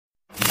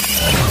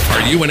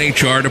Are you an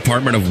HR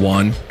department of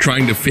one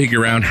trying to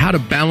figure out how to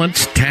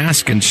balance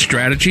task and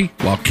strategy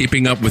while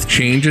keeping up with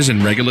changes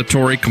in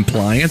regulatory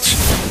compliance?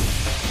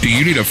 Do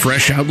you need a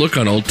fresh outlook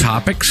on old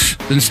topics?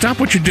 Then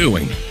stop what you're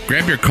doing,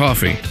 grab your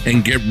coffee,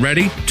 and get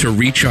ready to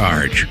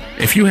recharge.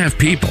 If you have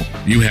people,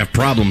 you have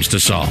problems to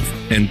solve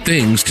and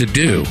things to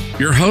do.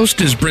 Your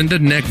host is Brenda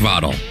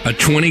Neckvattle, a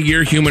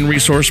 20-year human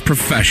resource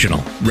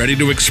professional, ready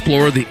to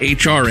explore the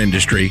HR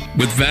industry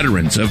with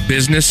veterans of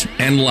business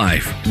and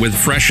life with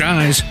fresh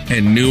eyes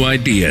and new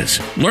ideas.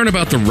 Learn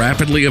about the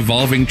rapidly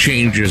evolving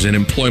changes in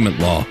employment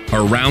law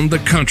around the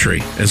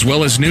country, as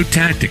well as new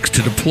tactics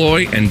to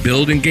deploy and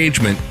build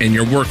engagement in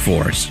your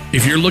workforce.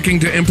 If you're looking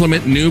to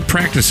implement new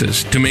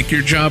practices to make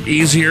your job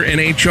easier in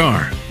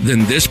HR,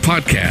 then this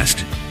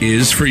podcast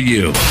is for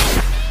you.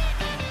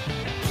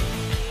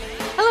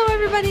 Hello,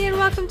 everybody, and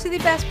welcome to the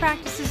Best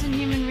Practices in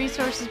Human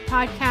Resources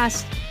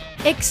podcast.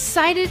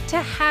 Excited to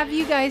have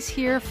you guys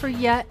here for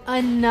yet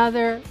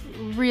another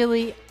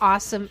really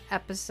awesome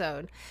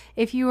episode.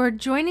 If you are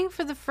joining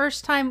for the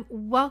first time,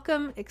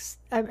 welcome.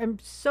 I'm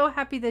so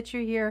happy that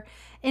you're here.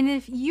 And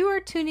if you are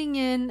tuning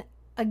in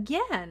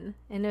again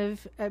and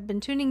have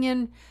been tuning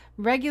in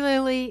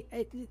regularly,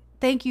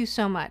 thank you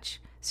so much.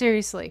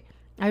 Seriously,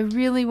 I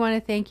really want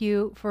to thank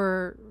you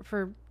for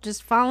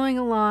just following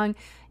along.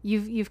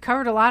 You've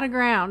covered a lot of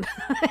ground.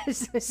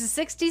 This is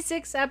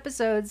 66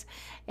 episodes,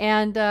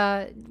 and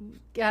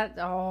got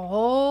a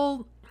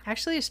whole.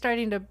 Actually,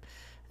 starting to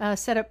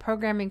set up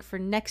programming for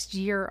next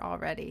year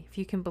already, if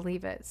you can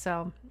believe it.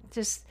 So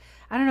just,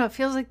 I don't know. It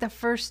feels like the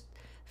first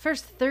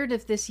third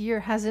of this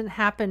year hasn't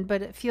happened,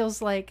 but it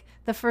feels like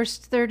the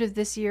first third of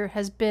this year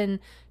has been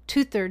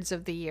 2/3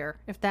 of the year,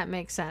 if that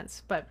makes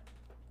sense. But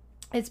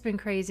it's been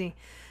crazy.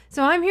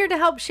 So I'm here to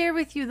help share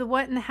with you the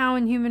what and the how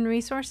in human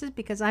resources,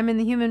 because I'm in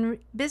the human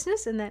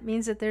business, and that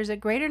means that there's a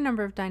greater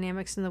number of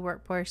dynamics in the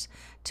workforce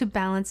to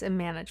balance and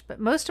manage.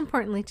 But most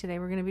importantly, today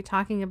we're going to be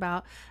talking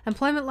about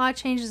employment law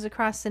changes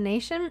across the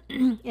nation,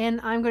 and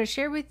I'm going to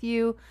share with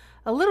you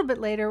a little bit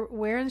later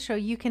where in the show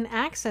you can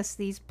access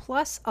these,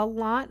 plus a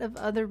lot of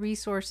other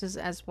resources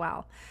as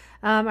well.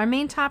 Our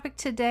main topic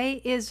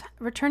today is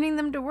returning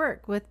them to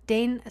work with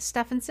Dane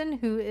Stephenson,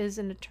 who is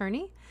an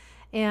attorney,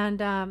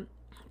 and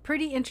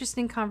pretty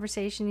interesting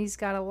conversation. He's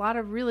got a lot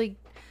of really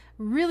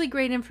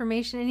great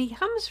information, and he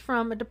comes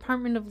from a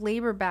Department of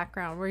Labor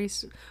background where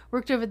he's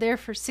worked over there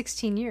for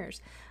 16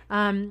 years.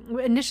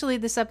 Initially,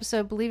 this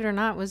episode, believe it or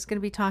not, was going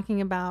to be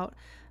talking about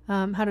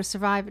how to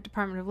survive a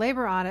Department of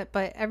Labor audit,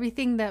 but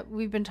everything that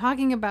we've been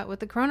talking about with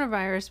the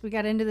coronavirus, we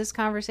got into this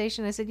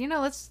conversation. I said,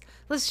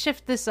 let's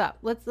shift this up.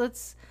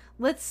 Let's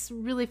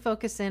really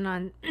focus in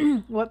on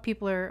what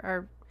people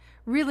are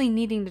really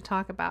needing to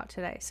talk about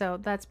today. So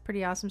that's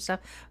pretty awesome stuff.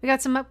 We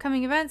got some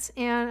upcoming events,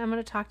 and I'm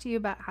going to talk to you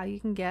about how you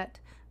can get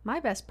my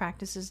best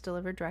practices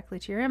delivered directly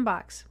to your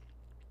inbox.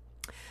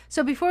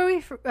 So before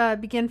we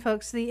begin,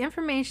 folks, the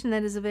information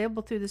that is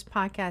available through this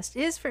podcast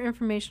is for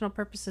informational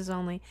purposes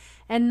only,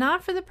 and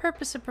not for the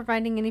purpose of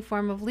providing any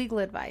form of legal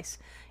advice.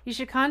 You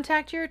should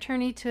contact your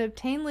attorney to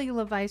obtain legal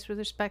advice with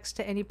respects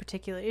to any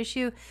particular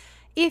issue.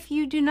 If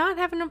you do not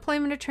have an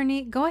employment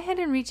attorney, go ahead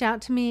and reach out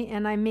to me,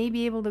 and I may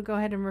be able to go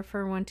ahead and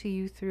refer one to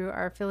you through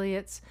our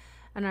affiliates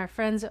and our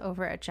friends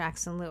over at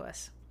Jackson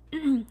Lewis.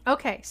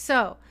 Okay,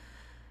 so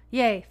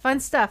yay,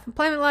 fun stuff.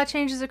 Employment law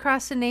changes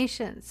across the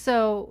nation.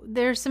 So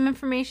there's some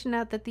information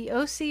out that the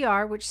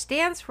OCR, which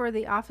stands for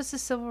the Office of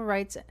Civil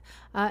Rights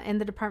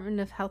and the Department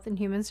of Health and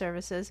Human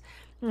Services,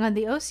 the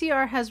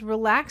OCR has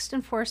relaxed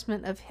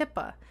enforcement of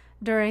HIPAA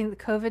during the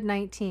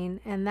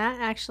COVID-19, and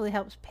that actually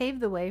helps pave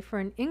the way for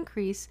an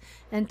increase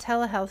in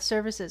telehealth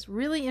services.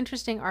 Really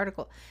interesting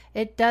article.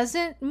 It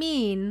doesn't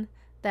mean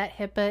that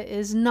HIPAA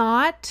is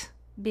not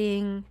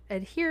being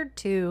adhered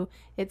to.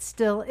 It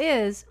still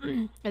is.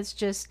 It's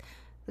just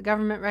the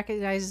government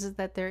recognizes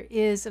that there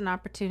is an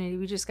opportunity.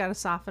 We just got to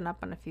soften up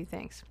on a few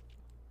things.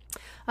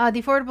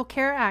 The Affordable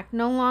Care Act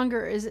no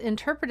longer is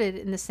interpreted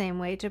in the same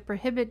way to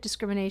prohibit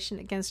discrimination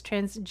against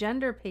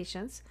transgender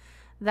patients.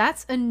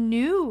 That's a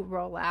new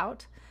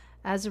rollout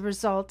as a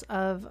result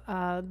of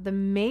the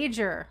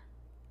major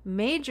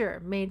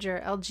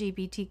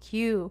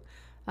LGBTQ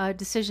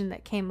decision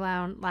that came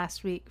down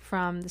last week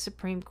from the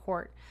Supreme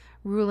Court,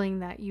 ruling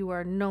that you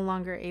are no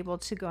longer able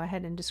to go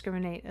ahead and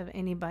discriminate of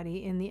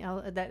anybody in the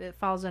that it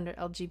falls under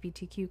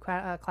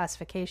LGBTQ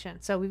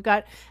classification. So we've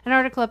got an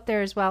article up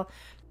there as well.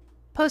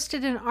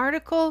 Posted an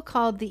article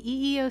called "The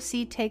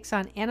EEOC Takes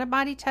on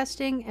Antibody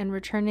Testing and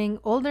Returning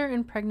Older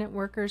and Pregnant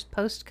Workers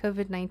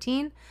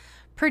Post-COVID-19."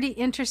 Pretty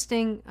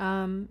interesting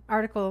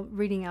article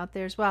reading out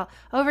there as well.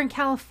 Over in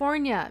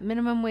California,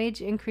 minimum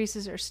wage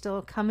increases are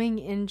still coming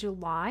in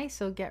July,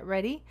 so get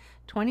ready.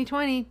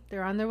 2020,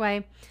 they're on their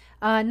way.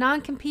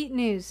 Non-compete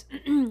news.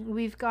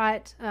 We've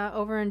got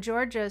over in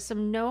Georgia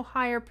some no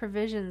hire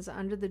provisions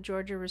under the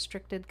Georgia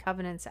Restricted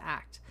Covenants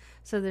Act.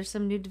 So there's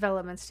some new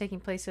developments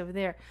taking place over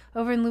there.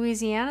 Over in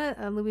Louisiana,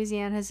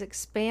 Louisiana has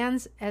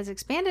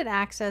expanded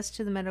access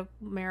to the medical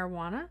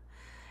marijuana.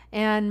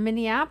 And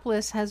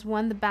Minneapolis has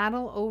won the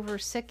battle over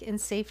sick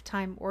and safe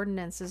time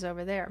ordinances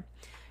over there.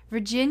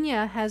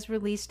 Virginia has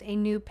released a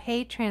new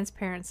pay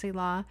transparency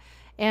law.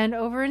 And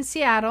over in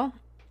Seattle,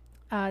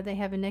 they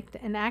have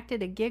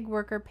enacted a gig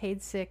worker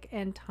paid sick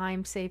and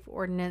time safe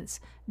ordinance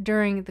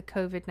during the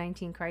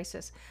COVID-19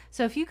 crisis.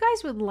 So if you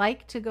guys would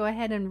like to go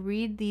ahead and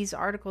read these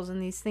articles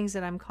and these things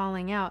that I'm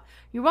calling out,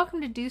 you're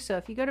welcome to do so.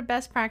 If you go to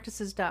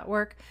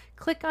bestpractices.org,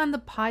 click on the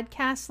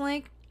podcast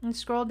link and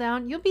scroll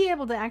down, you'll be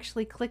able to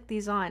actually click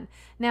these on.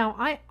 Now,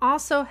 I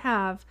also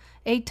have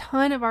a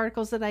ton of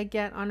articles that I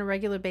get on a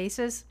regular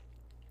basis.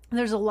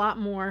 There's a lot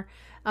more.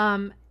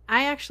 I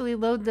actually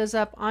load those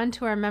up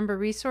onto our member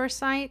resource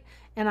site,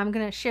 and I'm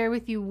going to share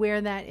with you where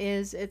that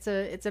is. It's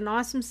an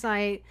awesome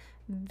site,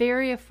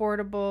 very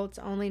affordable. It's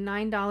only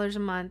 $9 a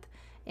month,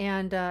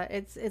 and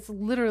it's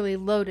literally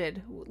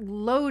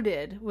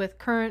loaded with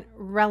current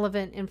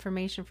relevant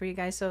information for you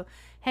guys. So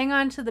hang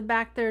on to the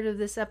back third of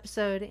this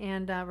episode,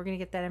 and we're going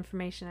to get that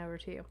information over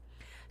to you.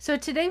 So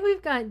today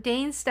we've got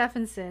Dane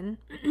Stephenson,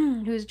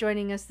 who's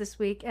joining us this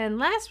week. And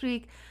last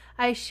week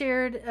I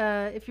shared,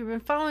 if you've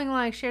been following along,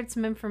 I shared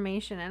some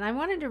information, and I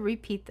wanted to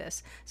repeat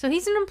this. So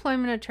he's an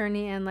employment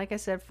attorney and, like I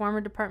said,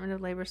 former Department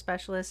of Labor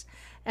specialist.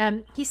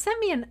 He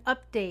sent me an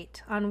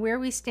update on where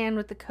we stand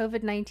with the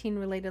COVID-19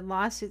 related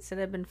lawsuits that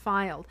have been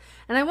filed.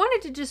 And I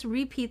wanted to just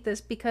repeat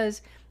this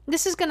because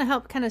this is going to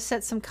help kind of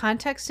set some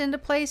context into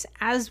place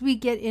as we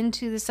get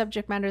into the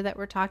subject matter that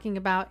we're talking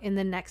about in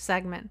the next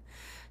segment.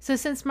 So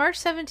since March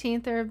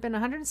 17th, there have been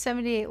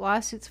 178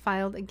 lawsuits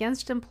filed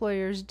against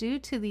employers due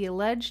to the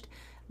alleged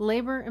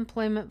labor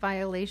employment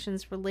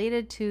violations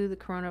related to the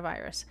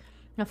coronavirus.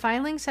 Now,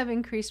 filings have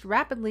increased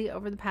rapidly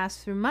over the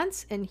past few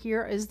months, and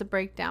here is the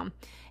breakdown.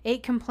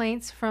 8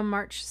 complaints from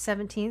March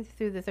 17th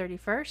through the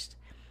 31st,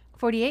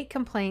 48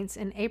 complaints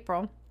in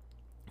April,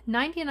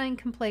 99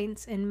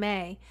 complaints in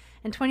May,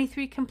 and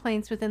 23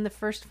 complaints within the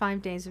first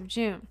 5 days of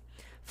June.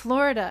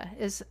 Florida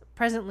is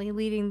presently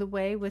leading the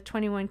way with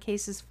 21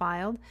 cases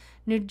filed,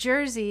 New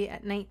Jersey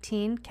at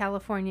 19,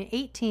 California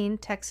 18,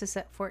 Texas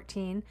at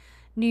 14,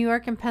 New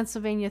York and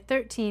Pennsylvania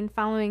 13,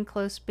 following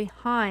close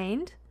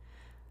behind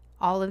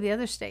all of the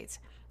other states.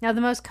 Now,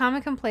 the most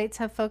common complaints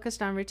have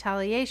focused on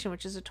retaliation,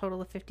 which is a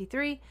total of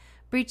 53,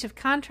 breach of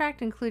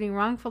contract, including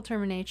wrongful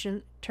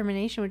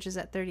termination, which is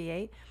at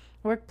 38,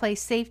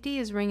 workplace safety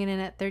is ringing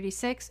in at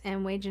 36,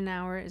 and wage and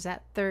hour is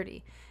at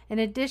 30. In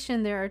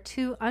addition, there are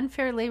 2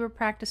 unfair labor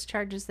practice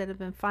charges that have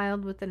been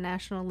filed with the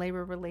National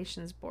Labor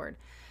Relations Board.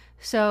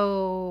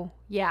 So,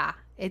 yeah,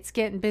 it's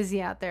getting busy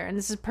out there, and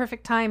this is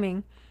perfect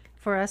timing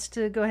for us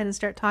to go ahead and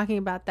start talking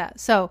about that.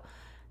 So,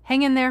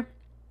 hang in there.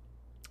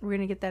 We're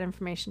going to get that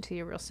information to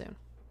you real soon.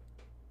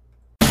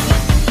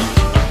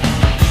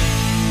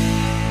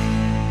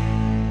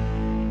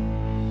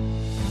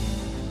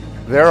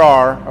 There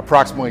are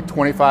approximately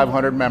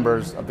 2,500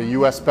 members of the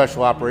U.S.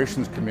 Special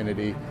Operations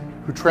Community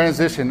who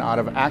transition out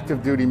of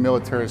active duty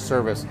military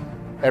service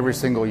every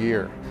single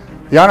year.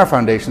 The Honor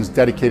Foundation has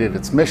dedicated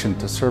its mission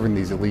to serving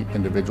these elite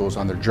individuals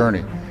on their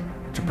journey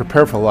to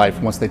prepare for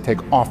life once they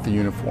take off the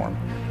uniform.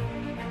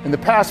 In the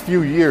past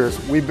few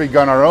years, we've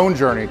begun our own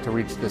journey to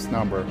reach this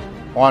number,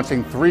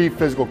 launching 3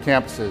 physical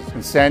campuses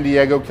in San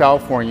Diego,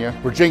 California,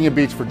 Virginia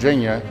Beach,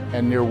 Virginia,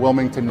 and near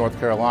Wilmington, North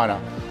Carolina,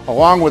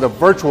 along with a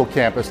virtual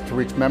campus to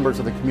reach members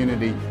of the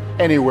community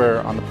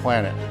anywhere on the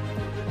planet.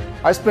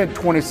 I spent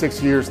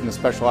 26 years in the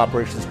Special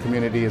Operations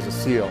community as a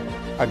SEAL.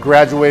 I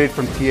graduated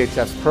from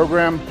THF's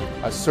program,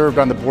 I served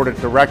on the board of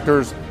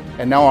directors,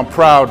 and now I'm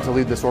proud to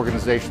lead this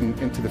organization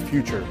into the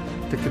future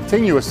to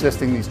continue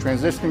assisting these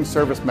transitioning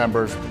service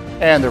members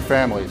and their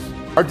families.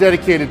 Our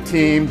dedicated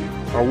team,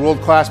 our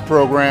world-class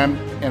program,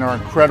 and our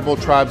incredible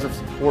tribes of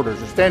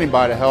supporters are standing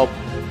by to help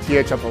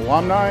THF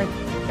alumni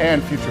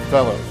and future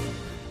fellows,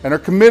 and are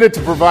committed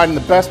to providing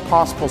the best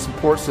possible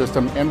support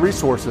system and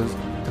resources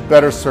to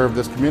better serve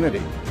this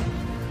community.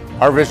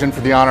 Our vision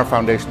for the Honor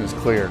Foundation is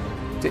clear: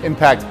 to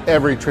impact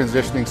every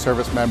transitioning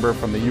service member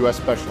from the U.S.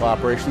 Special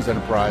Operations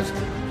Enterprise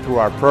through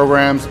our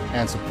programs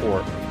and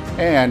support,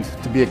 and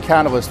to be a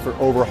catalyst for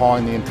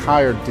overhauling the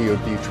entire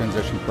DoD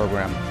transition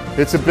program.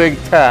 It's a big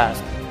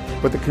task,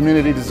 but the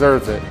community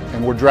deserves it,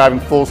 and we're driving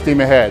full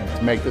steam ahead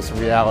to make this a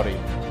reality.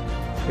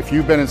 If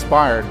you've been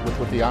inspired with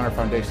what the Honor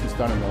Foundation's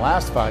done in the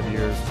last 5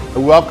 years, I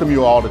welcome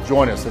you all to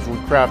join us as we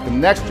craft the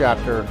next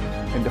chapter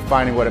in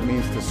defining what it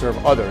means to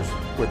serve others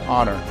with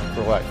honor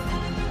for life.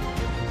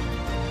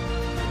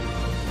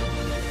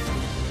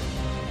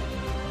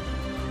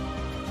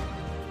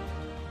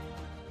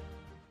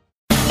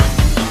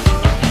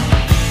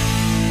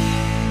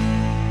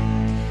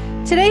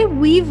 Today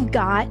we've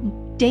got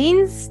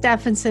Dane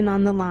Stephenson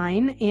on the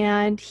line,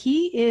 and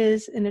he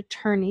is an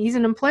attorney. He's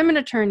an employment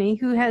attorney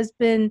who has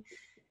been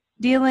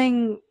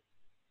dealing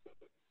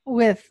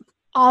with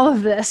all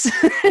of this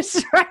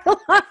right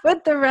along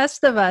with the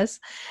rest of us.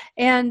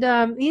 And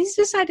he's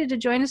decided to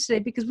join us today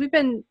because we've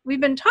been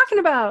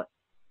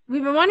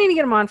wanting to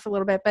get him on for a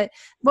little bit, but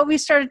what we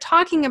started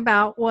talking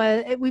about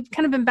was we've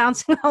kind of been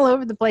bouncing all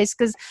over the place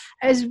because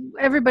as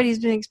everybody's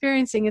been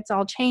experiencing, it's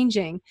all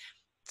changing.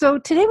 So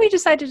today we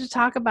decided to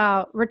talk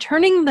about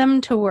returning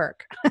them to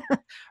work,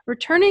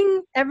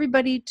 returning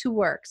everybody to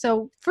work.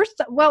 So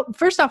first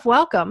off,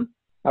 welcome.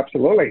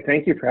 Absolutely.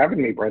 Thank you for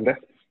having me, Brenda.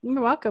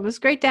 You're welcome. It's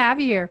great to have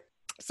you here.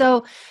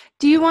 So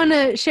do you want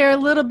to share a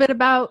little bit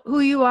about who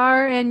you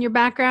are and your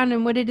background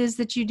and what it is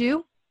that you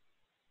do?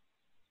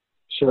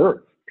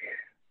 Sure.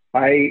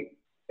 I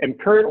am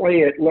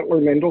currently at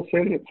Littler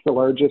Mendelson. It's the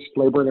largest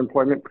labor and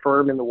employment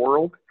firm in the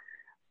world,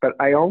 but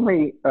I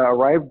only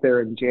arrived there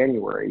in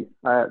January.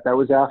 That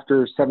was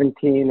after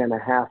 17 and a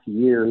half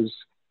years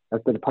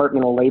at the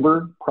Department of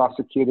Labor,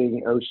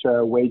 prosecuting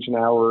OSHA, wage and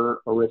hour,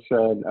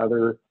 ERISA, and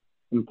other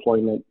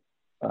employment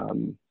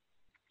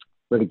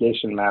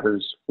litigation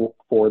matters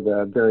for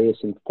the various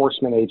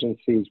enforcement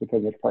agencies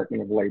within the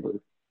Department of Labor.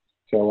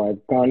 So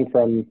I've gone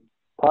from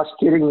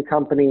prosecuting the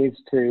companies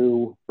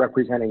to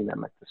representing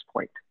them at this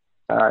point.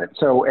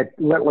 So at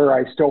Littler,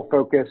 I still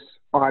focus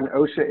on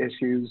OSHA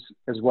issues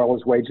as well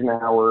as wage and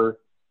hour,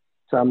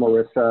 some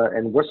ERISA,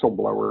 and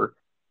whistleblower.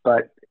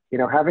 But,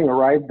 having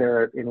arrived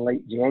there in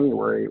late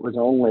January, it was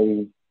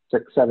only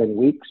 6-7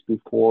 weeks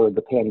before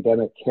the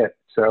pandemic hit.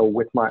 So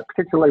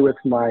particularly with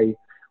my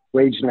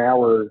wage and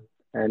hour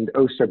and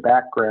OSHA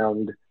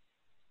background,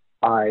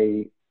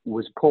 I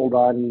was pulled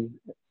on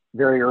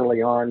very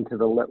early on to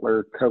the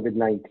Littler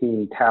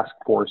COVID-19 task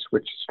force,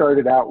 which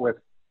started out with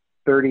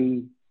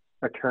 30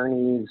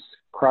 attorneys,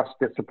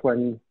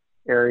 cross-discipline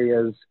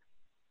areas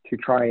to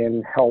try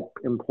and help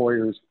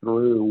employers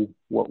through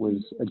what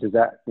was a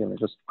disaster,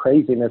 just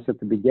craziness at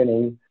the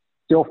beginning.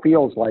 Still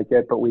feels like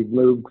it, but we've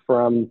moved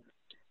from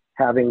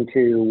having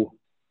to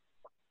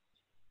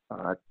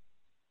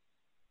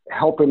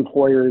help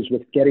employers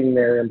with getting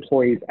their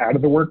employees out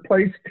of the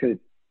workplace to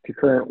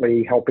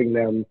currently helping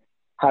them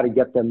how to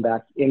get them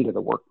back into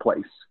the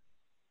workplace.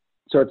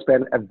 So it's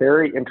been a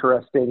very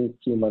interesting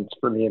few months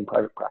for me in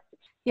private practice.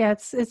 Yeah,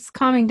 it's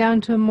calming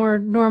down to a more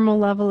normal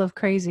level of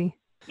crazy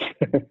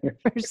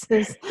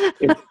versus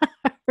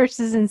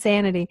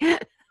insanity.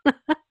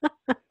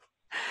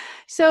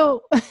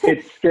 So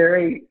it's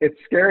scary. It's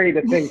scary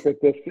to think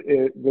that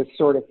this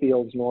sort of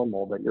feels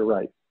normal, but you're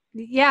right.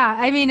 Yeah,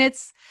 I mean,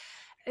 it's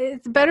a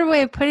better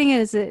way of putting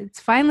it is it's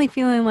finally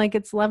feeling like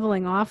it's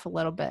leveling off a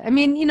little bit. I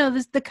mean,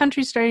 the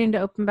country's starting to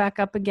open back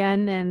up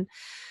again, and,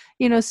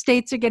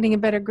 states are getting a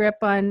better grip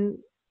on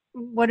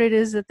what it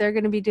is that they're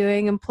going to be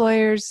doing.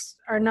 Employers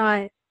are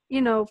not,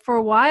 for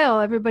a while,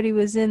 everybody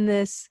was in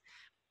this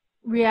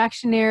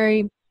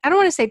reactionary, I don't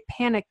want to say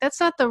panic.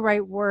 That's not the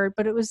right word,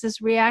 but it was this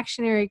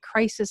reactionary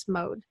crisis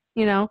mode,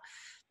 Now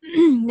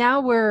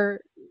we're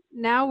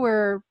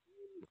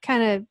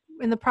kind of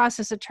in the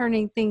process of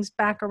turning things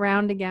back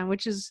around again,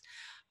 which is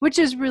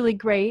really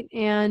great.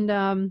 And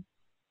a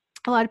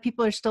lot of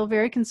people are still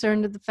very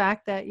concerned with the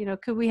fact that,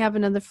 could we have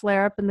another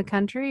flare up in the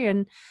country?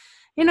 And,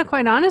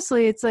 quite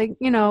honestly, it's like,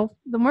 the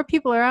more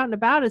people are out and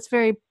about, it's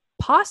very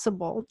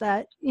possible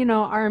that,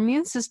 our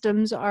immune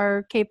systems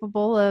are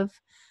capable of,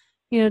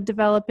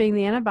 developing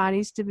the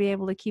antibodies to be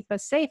able to keep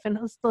us safe. And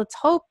let's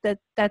hope that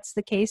that's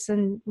the case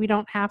and we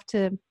don't have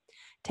to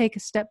take a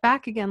step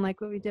back again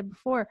like what we did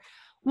before.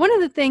 One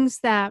of the things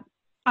that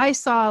I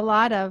saw a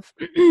lot of,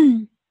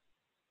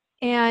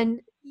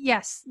 and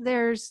yes,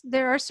 there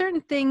are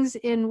certain things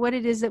in what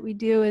it is that we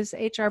do as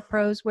HR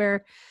pros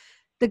where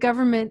the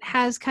government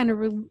has kind of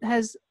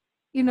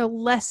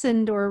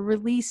lessened or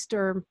released,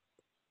 or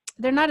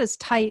they're not as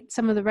tight,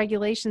 some of the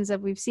regulations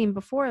that we've seen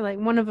before. Like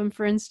one of them,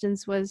 for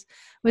instance, was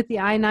with the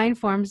I-9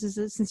 forms, is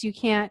that since you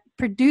can't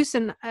produce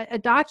a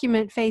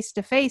document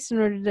face-to-face in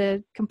order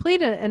to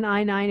complete an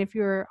I-9 if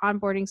you're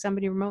onboarding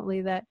somebody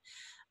remotely, that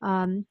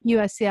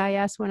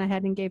USCIS went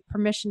ahead and gave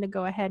permission to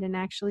go ahead and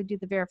actually do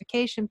the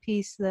verification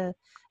piece, the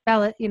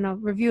ballot,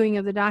 reviewing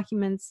of the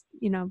documents,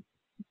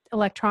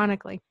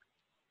 electronically,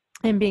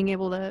 and being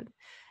able to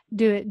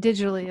do it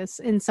digitally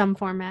in some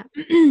format.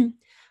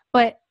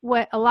 But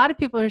what a lot of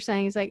people are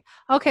saying is like,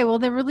 okay, well,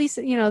 they're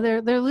releasing,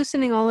 they're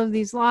loosening all of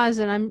these laws,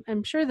 and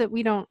I'm sure that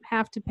we don't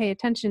have to pay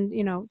attention.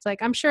 It's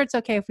like, I'm sure it's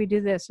okay if we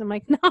do this. I'm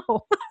like,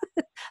 no,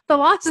 the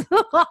laws are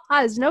the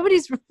laws.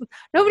 Nobody's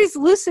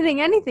loosening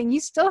anything. You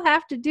still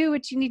have to do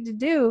what you need to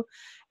do,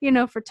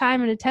 for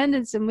time and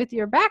attendance and with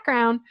your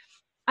background.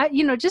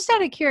 Just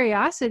out of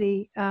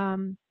curiosity,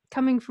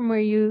 coming from where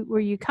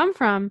you come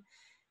from,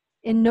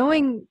 and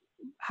knowing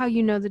how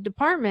the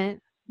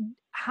department,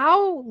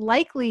 how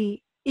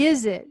likely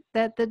is it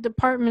that the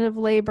Department of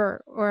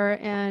Labor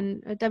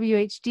and a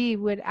WHD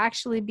would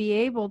actually be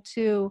able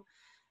to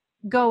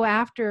go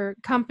after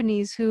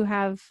companies who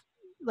have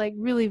like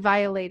really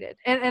violated?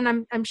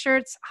 And I'm sure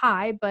it's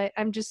high, but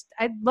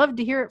I'd love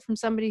to hear it from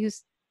somebody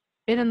who's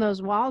been in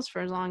those walls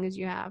for as long as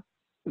you have.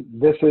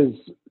 I'm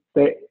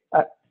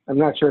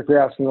not sure if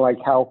you're asking like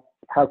how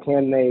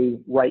can they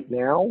right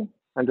now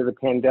under the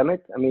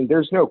pandemic? I mean,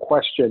 there's no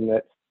question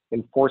that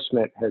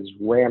enforcement has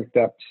ramped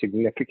up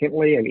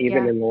significantly, and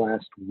even in the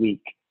last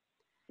week,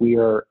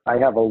 I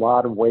have a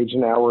lot of wage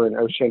and hour and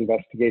OSHA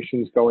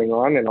investigations going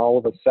on, and all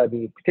of a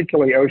sudden,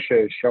 particularly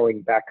OSHA is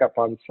showing back up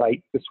on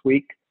site this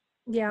week.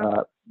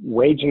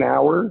 Wage and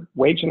Hour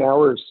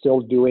is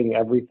still doing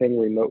everything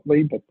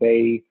remotely, but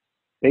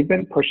they've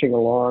been pushing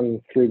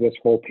along through this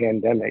whole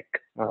pandemic,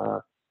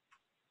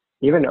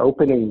 even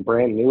opening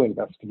brand new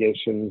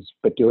investigations,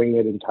 but doing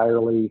it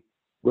entirely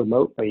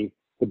remotely.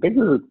 The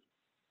bigger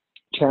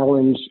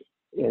challenge,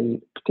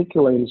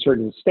 particularly in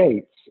certain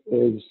states,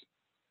 is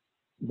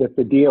that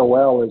the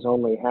DOL is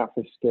only half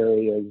as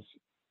scary as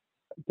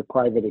the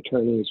private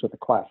attorneys with a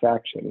class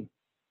action.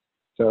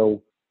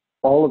 So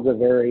all of the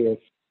various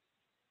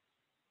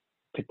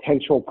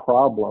potential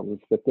problems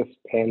that this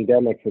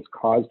pandemic has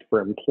caused for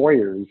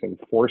employers and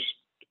forced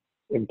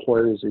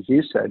employers, as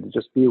you said, to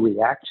just be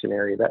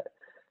reactionary,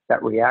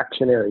 that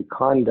reactionary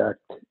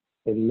conduct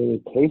in many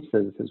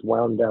cases has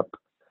wound up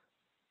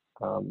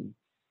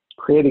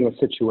creating a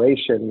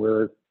situation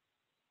where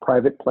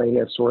private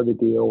plaintiffs or the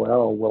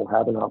DOL will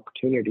have an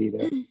opportunity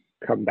to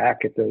come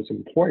back at those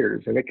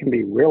employers, and it can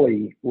be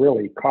really,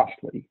 really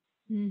costly.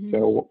 Mm-hmm.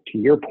 So to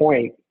your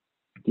point,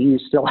 do you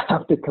still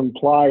have to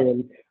comply?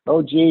 And,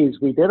 oh, geez,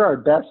 we did our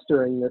best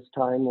during this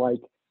time.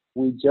 Like,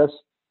 we just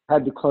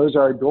had to close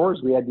our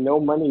doors. We had no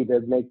money to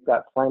make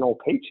that final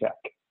paycheck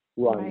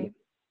run. Right.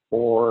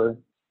 Or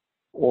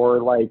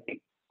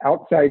like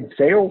outside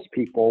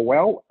salespeople.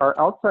 Well, our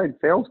outside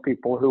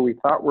salespeople who we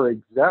thought were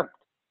exempt,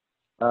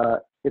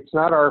 it's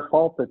not our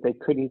fault that they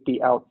couldn't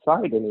be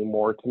outside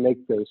anymore to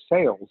make those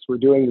sales. We're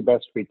doing the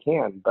best we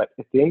can. But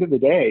at the end of the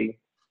day,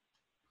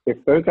 if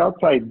those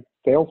outside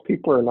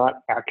salespeople are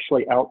not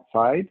actually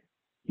outside,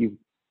 you've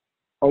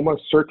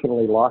almost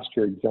certainly lost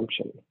your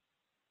exemption.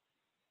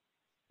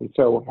 And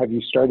so have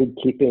you started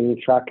keeping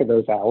track of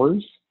those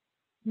hours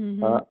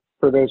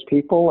for those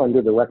people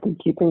under the record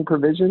keeping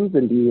provisions?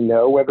 And do you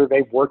know whether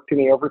they've worked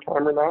any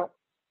overtime or not?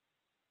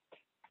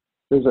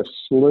 There's a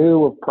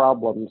slew of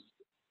problems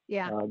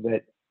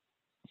that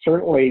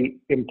certainly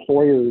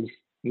employers,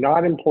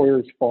 not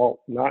employers' fault,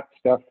 not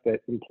stuff that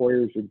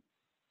employers are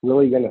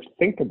really going to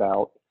think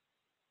about,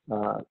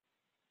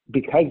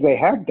 because they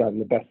have done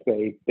the best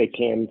they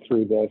can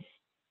through this.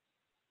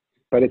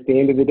 But at the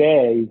end of the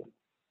day,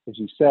 as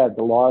you said,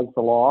 the law is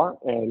the law,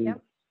 and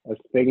as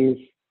things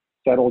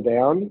settle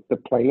down, the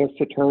plaintiff's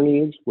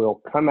attorneys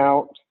will come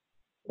out,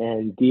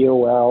 and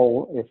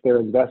DOL, if they're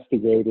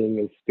investigating,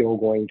 is still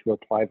going to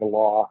apply the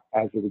law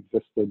as it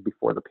existed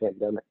before the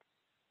pandemic.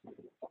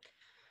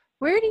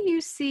 Where do you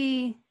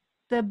see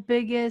the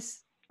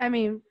biggest, I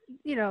mean,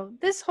 you know,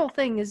 this whole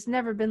thing has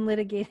never been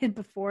litigated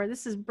before.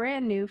 This is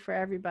brand new for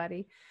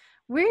everybody.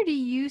 Where do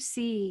you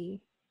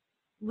see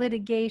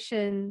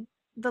litigation,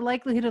 the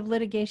likelihood of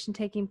litigation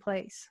taking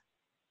place?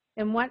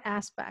 In what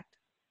aspect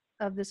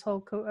of this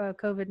whole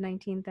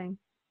COVID-19 thing?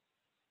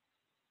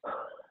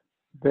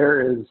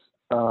 There is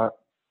an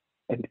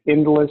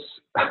endless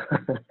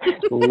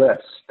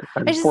list.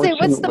 I should say,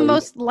 what's the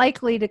most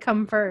likely to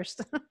come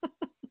first?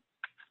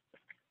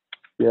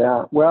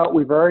 Yeah, well,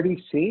 we've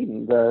already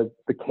seen the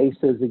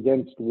cases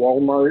against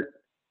Walmart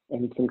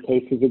and some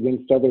cases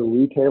against other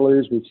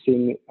retailers. We've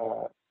seen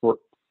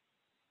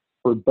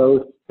for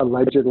both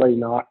allegedly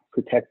not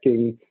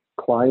protecting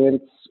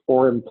clients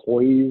or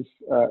employees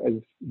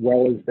as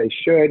well as they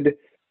should.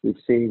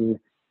 We've seen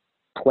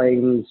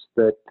claims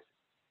that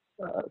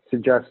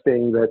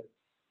suggesting that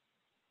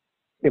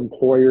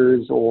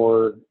employers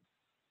or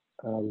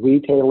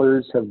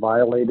retailers have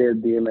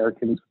violated the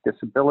Americans with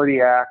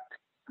Disability Act.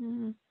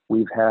 Mm-hmm.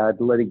 We've had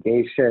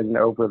litigation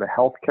over the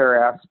healthcare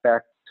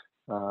aspect,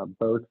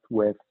 both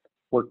with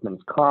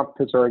workman's comp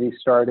has already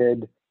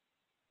started.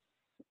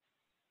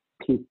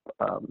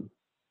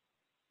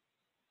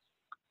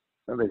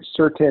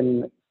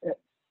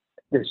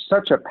 There's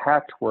such a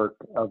patchwork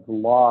of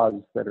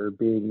laws that are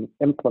being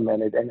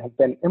implemented and have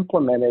been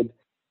implemented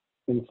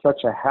in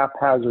such a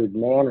haphazard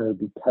manner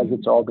because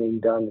it's all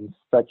being done in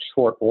such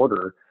short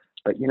order.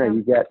 But, you know,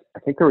 you get, I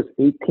think there was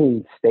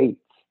 18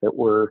 states that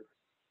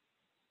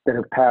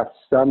have passed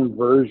some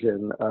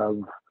version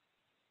of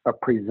a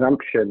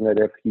presumption that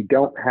if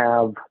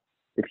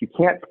you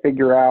can't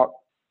figure out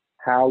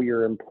how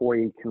your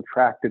employee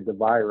contracted the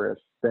virus,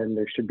 then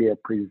there should be a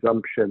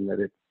presumption that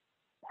it's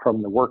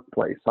from the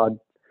workplace.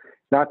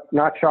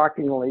 Not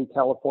shockingly,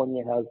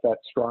 California has that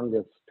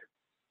strongest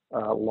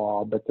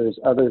law, but there's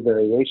other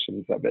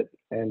variations of it,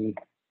 and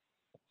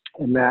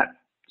that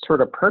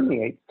sort of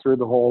permeates through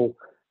the whole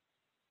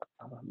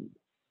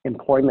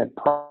employment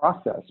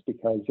process,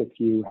 because if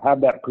you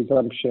have that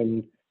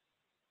presumption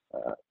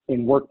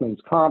in workman's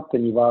comp,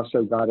 then you've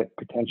also got it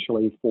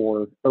potentially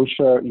for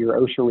OSHA, your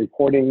OSHA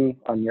reporting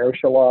on your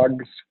OSHA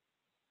logs,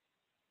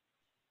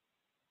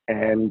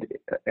 and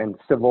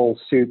civil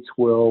suits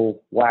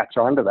will latch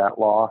onto that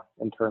law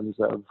in terms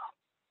of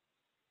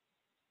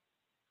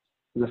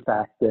the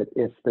fact that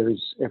if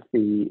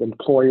the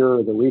employer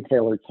or the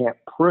retailer can't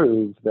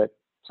prove that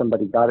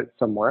somebody got it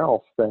somewhere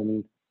else,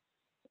 then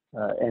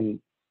and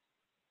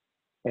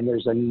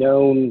there's a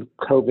known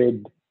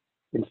COVID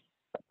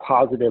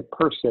positive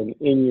person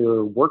in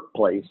your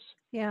workplace,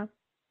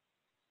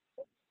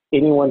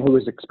 anyone who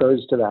was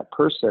exposed to that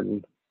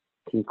person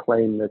can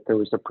claim that there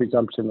was a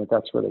presumption that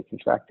that's where they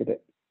contracted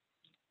it.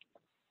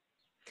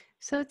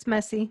 So it's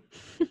messy.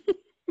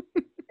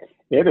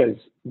 It is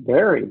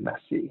very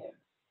messy.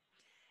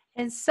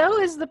 And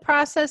so is the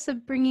process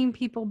of bringing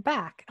people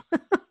back,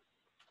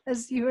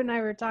 as you and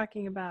I were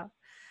talking about.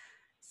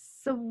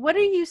 So what are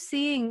you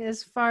seeing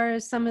as far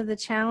as some of the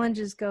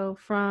challenges go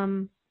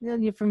from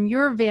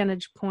your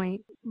vantage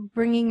point,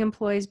 bringing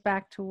employees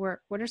back to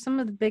work? What are some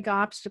of the big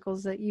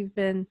obstacles that you've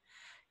been,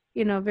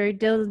 very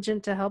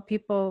diligent to help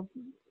people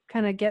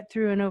kind of get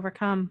through and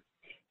overcome?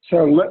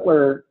 So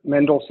Littler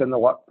Mendelson,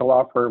 the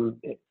law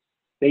firm,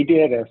 they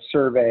did a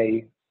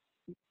survey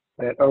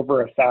that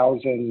over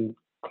 1,000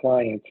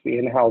 clients, the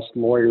in-house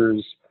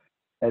lawyers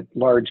at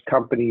large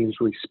companies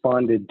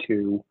responded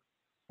to,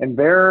 and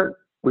their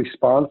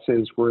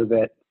responses were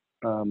that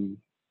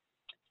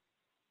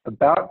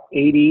about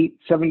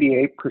 78%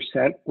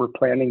 were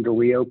planning to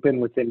reopen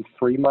within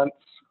 3 months,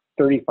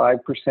 35%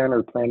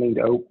 are planning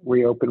to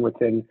reopen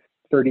within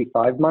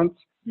 35 months.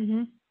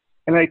 Mm-hmm.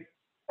 And I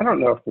don't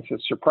know if this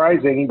is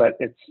surprising, but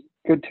it's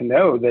good to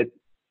know that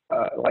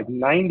like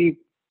 90%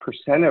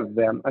 of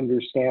them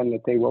understand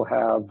that they will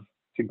have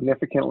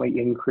significantly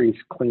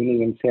increased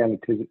cleaning and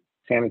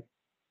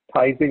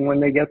sanitizing when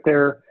they get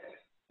there.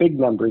 Big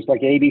numbers,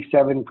 like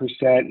 87%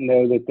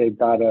 know that they've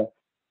got to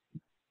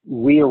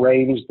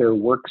rearrange their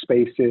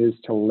workspaces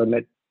to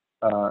limit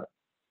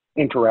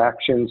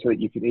interaction so that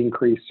you can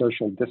increase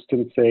social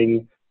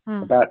distancing.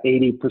 About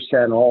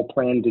 80% all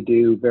plan to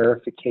do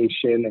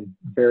verification and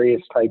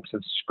various types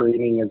of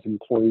screening as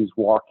employees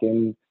walk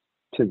in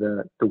to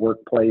the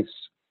workplace.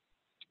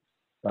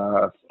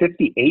 58%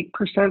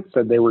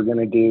 said they were going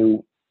to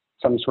do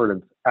some sort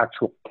of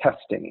actual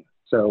testing.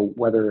 So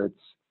whether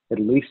it's at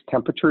least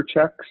temperature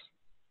checks,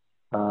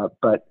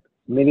 but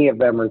many of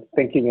them are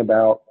thinking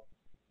about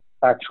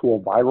actual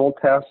viral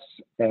tests,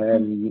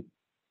 and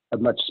a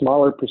much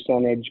smaller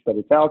percentage, but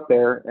it's out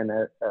there, and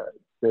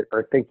that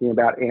are thinking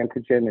about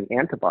antigen and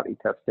antibody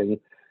testing.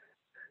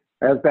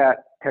 As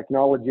that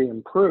technology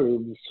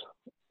improves,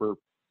 we're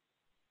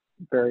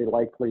very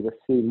likely to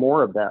see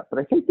more of that. But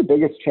I think the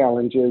biggest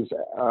challenge is,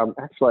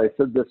 actually, I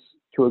said this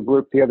to a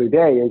group the other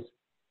day, is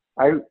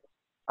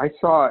I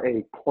saw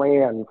a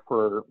plan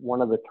for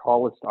one of the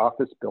tallest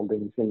office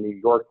buildings in New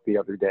York the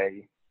other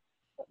day,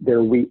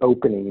 their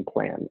reopening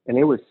plan, and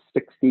it was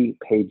 60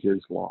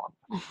 pages long.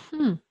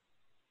 Mm-hmm.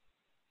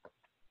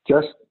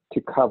 Just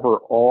to cover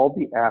all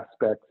the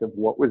aspects of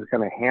what was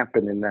going to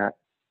happen in that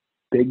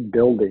big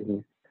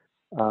building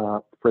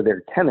for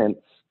their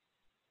tenants,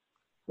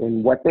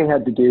 and what they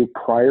had to do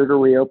prior to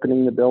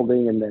reopening the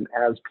building, and then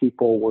as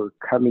people were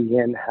coming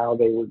in, how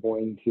they were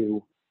going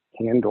to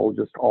handle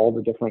just all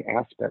the different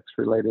aspects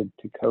related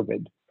to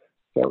COVID.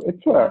 So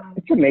it's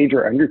a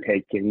major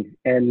undertaking,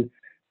 and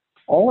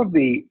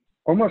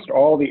almost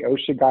all the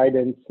OSHA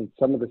guidance and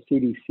some of the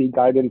CDC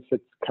guidance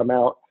that's come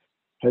out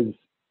has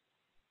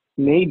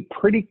made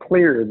pretty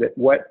clear that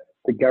what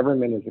the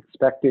government is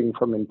expecting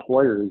from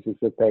employers is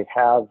that they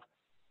have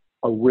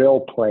a real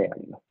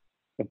plan,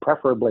 and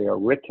preferably a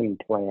written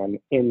plan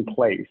in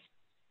place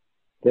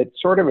that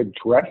sort of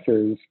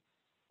addresses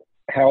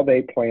how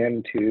they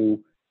plan to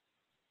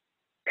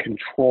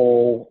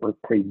control or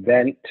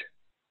prevent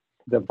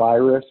the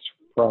virus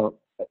from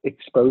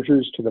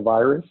exposures to the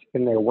virus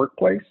in their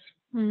workplace,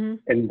 Mm-hmm.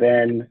 and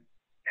then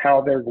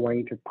how they're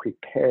going to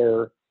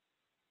prepare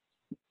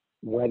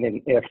when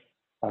and if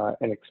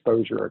an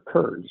exposure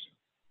occurs.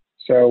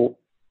 So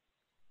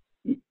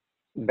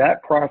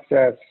that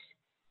process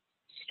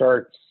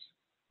starts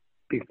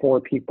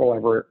before people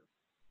ever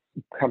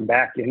come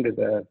back into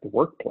the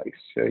workplace.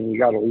 So you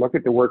got to look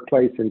at the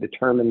workplace and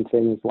determine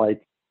things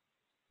like,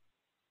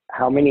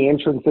 how many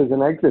entrances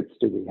and exits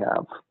do we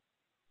have?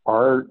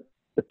 Are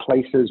the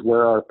places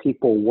where our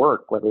people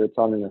work, whether it's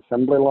on an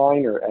assembly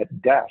line or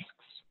at desks,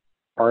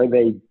 are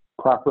they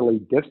properly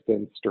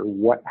distanced, or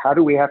what? How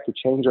do we have to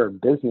change our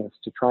business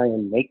to try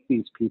and make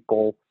these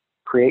people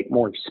create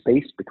more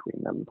space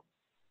between them?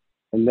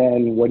 And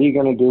then what are you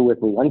going to do with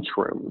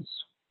lunchrooms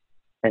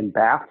and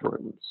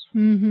bathrooms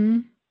Mm-hmm.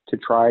 to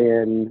try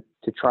and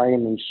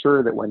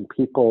ensure that when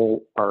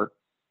people are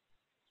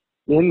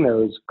in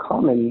those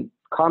common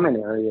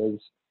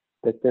areas,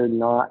 that they're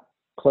not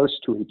close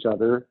to each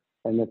other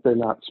and that they're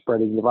not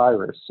spreading the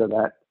virus? So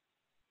that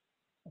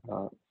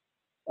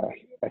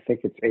I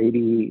think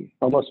it's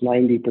almost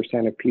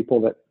 90% of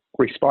people that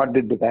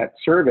responded to that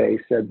survey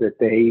said that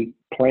they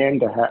plan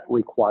to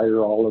require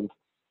all of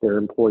their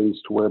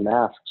employees to wear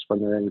masks when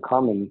they're in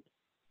common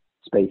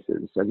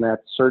spaces. And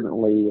that's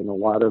certainly in a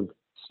lot of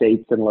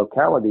states and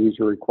localities,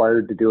 you're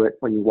required to do it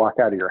when you walk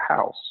out of your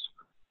house.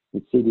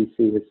 And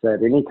CDC has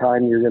said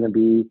anytime you're going to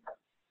be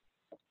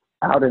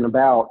out and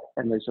about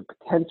and there's a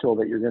potential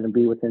that you're going to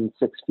be within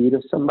 6 feet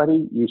of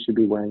somebody, you should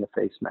be wearing a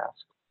face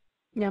mask.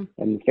 Yeah.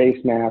 And the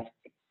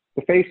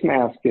face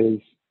mask is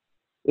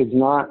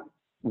not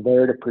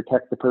there to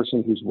protect the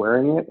person who's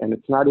wearing it, and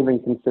it's not even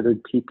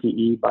considered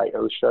PPE by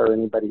OSHA or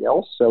anybody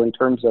else. So in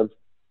terms of,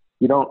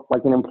 you don't,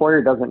 like, an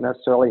employer doesn't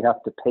necessarily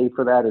have to pay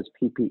for that as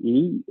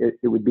PPE.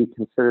 It would be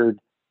considered,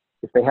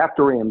 if they have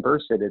to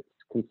reimburse it, it's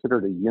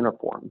considered a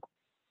uniform.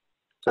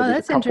 So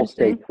there's that's a couple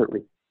interesting. states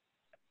that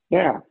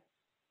yeah.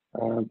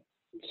 And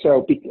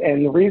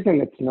the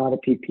reason it's not a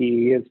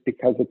PPE is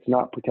because it's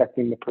not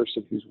protecting the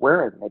person who's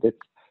wearing it. It's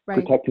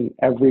protecting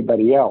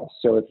everybody else.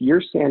 So if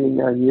you're standing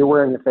there and you're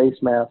wearing a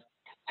face mask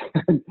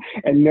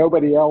and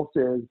nobody else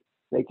is,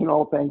 they can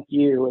all thank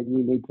you and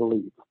you need to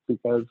leave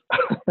because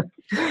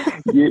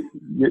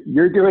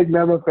you're doing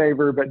them a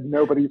favor, but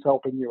nobody's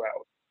helping you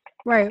out.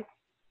 Right.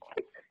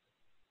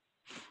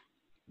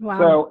 Wow.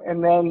 So,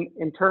 and then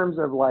in terms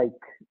of like,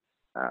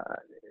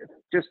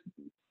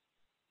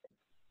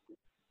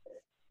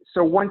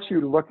 so once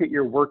you look at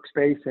your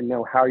workspace and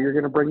know how you're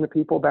going to bring the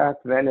people back,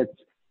 then it's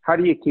how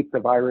do you keep the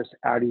virus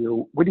out of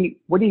your, what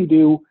do you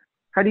do?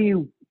 How do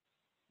you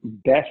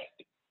best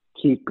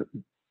keep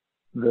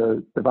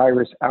the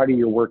virus out of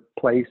your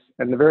workplace?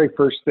 And the very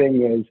first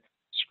thing is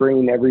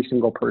screen every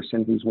single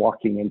person who's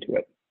walking into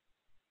it,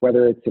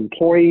 whether it's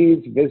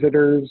employees,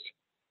 visitors,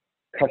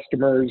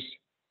 customers.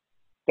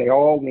 They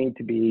all need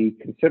to be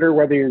consider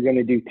whether you're going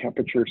to do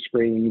temperature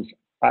screens.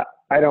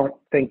 I don't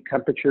think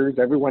temperatures,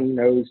 everyone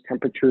knows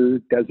temperature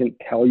doesn't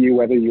tell you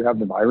whether you have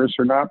the virus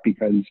or not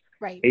because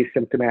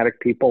asymptomatic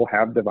people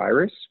have the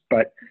virus,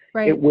 but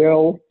it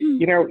will,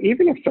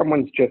 even if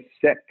someone's just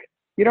sick,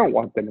 you don't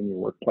want them in your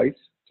workplace.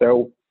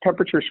 So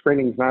temperature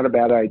screening is not a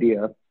bad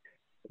idea.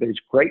 There's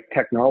great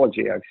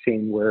technology I've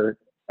seen where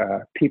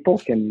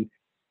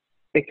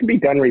it can be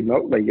done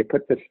remotely. You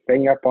put this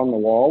thing up on the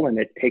wall and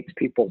it takes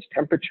people's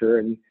temperature,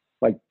 and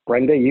like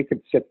Brenda, you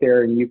could sit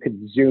there and you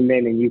could zoom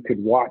in and you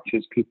could watch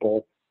as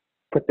people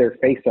put their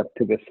face up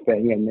to this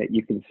thing and that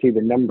you can see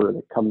the number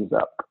that comes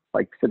up,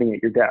 like sitting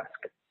at your desk.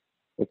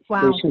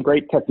 There's some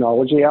great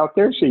technology out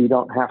there, so you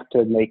don't have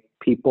to make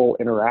people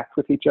interact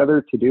with each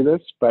other to do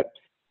this. But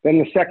then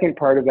the second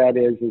part of that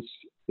is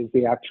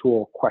the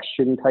actual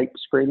question type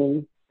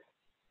screening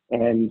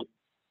and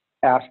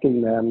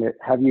asking them,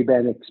 have you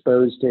been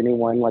exposed to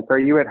anyone? Like, are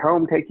you at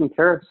home taking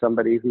care of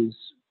somebody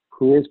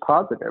who is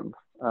positive?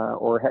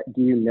 Or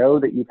do you know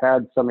that you've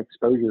had some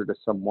exposure to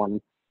someone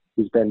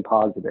who's been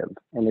positive?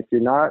 And if you're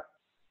not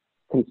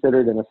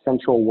considered an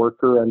essential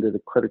worker under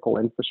the Critical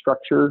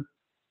Infrastructure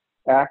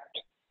Act,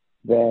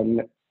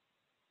 then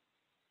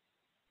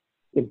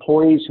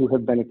employees who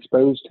have been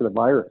exposed to the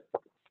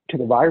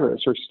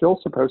virus are still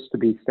supposed to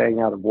be staying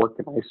out of work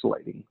and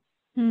isolating.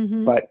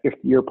 Mm-hmm. But if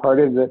you're part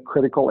of the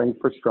critical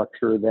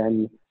infrastructure,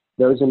 then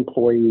those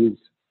employees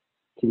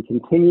can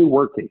continue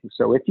working.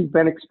 So if you've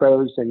been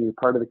exposed and you're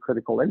part of the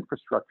critical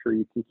infrastructure,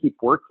 you can keep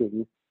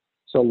working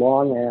so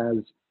long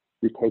as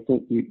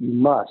you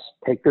must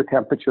take their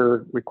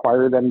temperature,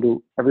 require them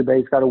to,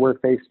 everybody's got to wear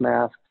face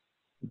masks,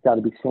 you've got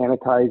to be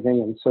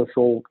sanitizing and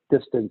social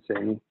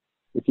distancing.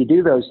 If you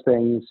do those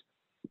things,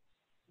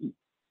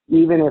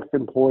 even if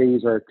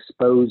employees are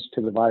exposed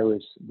to the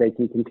virus, they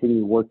can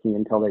continue working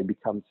until they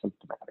become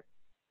symptomatic.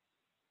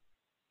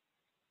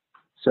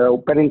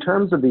 So, but in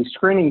terms of these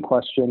screening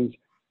questions,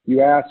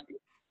 you ask,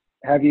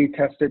 have you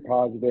tested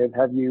positive?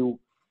 Have you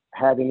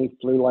had any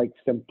flu-like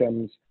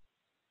symptoms?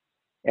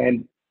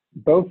 And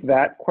both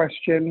that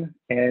question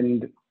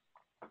and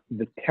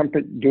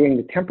doing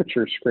the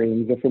temperature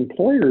screens, if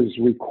employers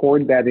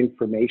record that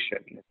information,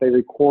 if they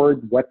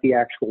record what the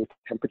actual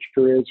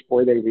temperature is,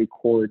 or they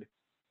record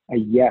a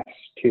yes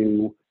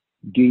to,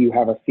 do you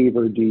have a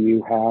fever? Do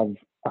you have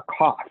a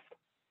cough?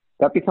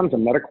 That becomes a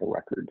medical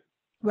record.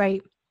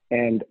 Right.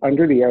 And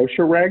under the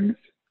OSHA regs,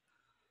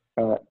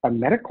 a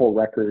medical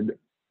record,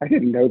 I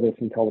didn't know this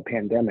until the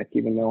pandemic,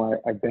 even though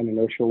I've been an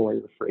OSHA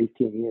lawyer for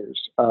 18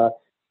 years.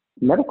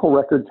 Medical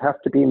records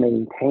have to be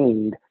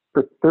maintained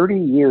for 30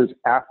 years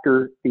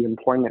after the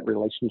employment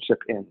relationship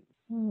ends.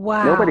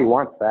 Wow. Nobody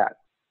wants that.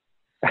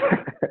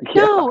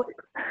 No.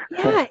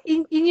 Yeah.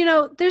 And,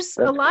 there's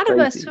a lot of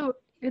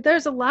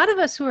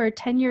us who are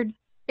tenured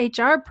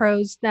HR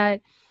pros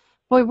that,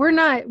 boy, we're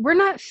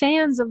not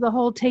fans of the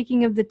whole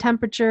taking of the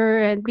temperature,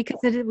 and because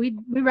we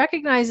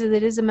recognize that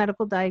it is a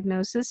medical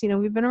diagnosis.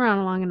 We've been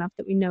around long enough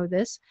that we know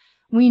this.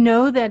 We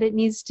know that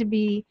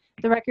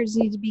the records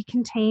need to be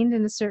contained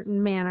in a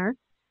certain manner.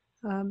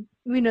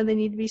 We know they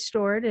need to be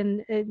stored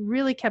and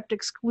really kept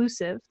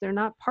exclusive. They're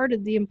not part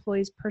of the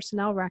employee's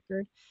personnel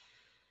record.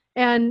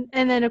 And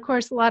then of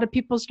course a lot of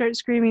people start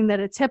screaming that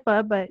it's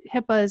HIPAA, but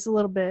HIPAA is a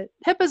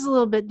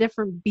little bit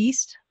different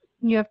beast.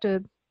 You have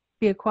to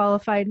be a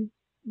qualified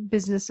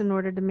business in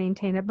order to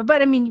maintain it.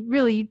 But I mean,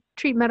 really, you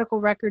treat medical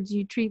records,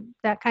 you treat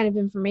that kind of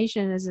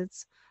information as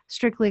it's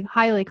strictly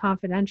highly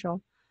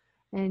confidential,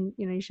 and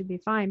you should be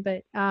fine.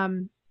 But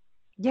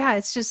yeah,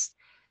 it's just,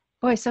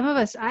 boy, some of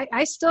us,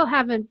 I still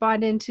haven't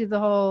bought into the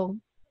whole.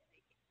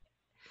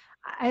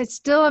 I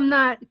still am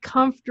not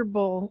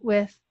comfortable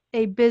with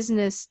a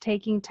business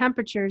taking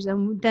temperatures,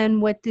 and then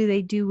what do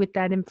they do with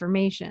that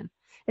information?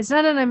 It's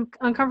not that I'm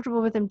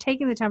uncomfortable with them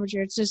taking the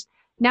temperature. It's just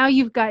now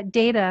you've got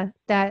data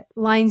that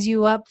lines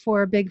you up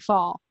for a big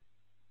fall.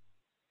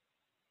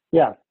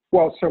 Yeah.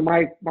 Well, so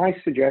my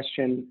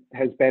suggestion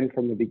has been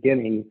from the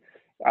beginning,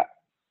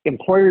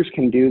 employers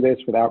can do this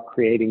without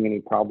creating any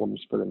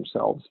problems for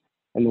themselves.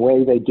 And the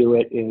way they do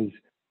it is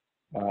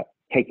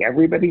take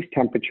everybody's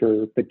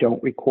temperature, but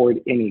don't record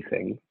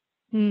anything.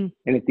 Mm.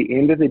 And at the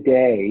end of the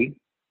day,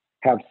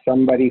 have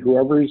somebody,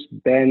 whoever's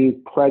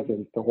been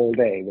present the whole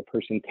day, the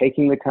person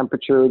taking the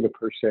temperature, the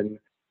person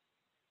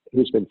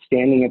who's been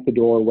standing at the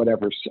door,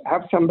 whatever,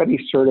 have somebody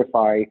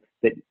certify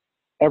that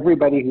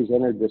everybody who's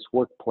entered this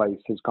workplace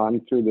has gone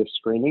through this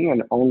screening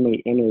and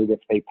only entered if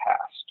they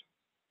passed.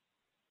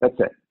 That's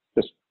it.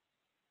 Just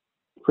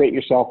create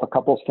yourself a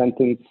couple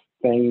sentence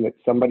thing that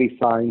somebody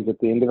signs at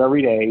the end of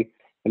every day,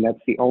 and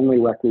that's the only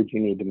record you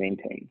need to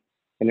maintain.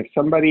 And if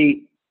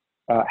somebody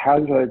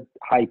has a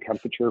high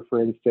temperature,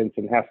 for instance,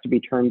 and has to be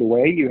turned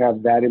away, you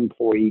have that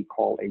employee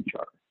call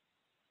HR,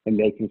 and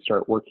they can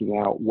start working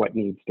out what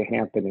needs to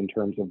happen in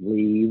terms of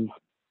leave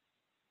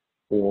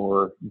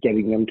or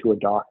getting them to a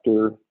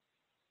doctor.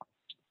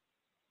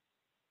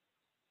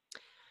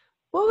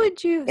 What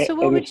would you, so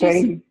what And would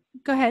you,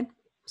 go ahead.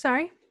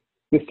 Sorry.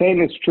 The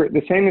same is true.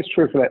 The same is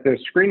true for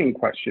those screening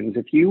questions.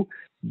 If you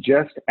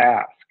just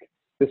ask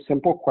the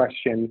simple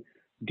question,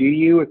 do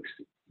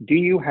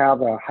you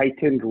have a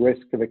heightened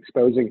risk of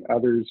exposing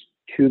others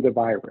to the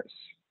virus?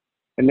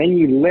 And then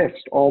you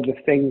list all the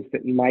things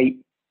that might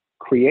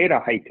create a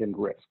heightened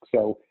risk.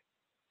 So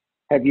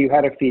have you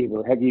had a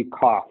fever? Have you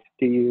coughed?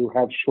 Do you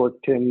have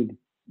shortened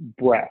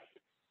breath?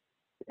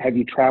 Have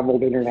you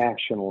traveled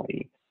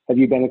internationally? Have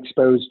you been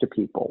exposed to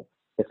people?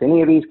 If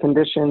any of these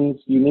conditions,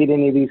 you need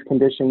any of these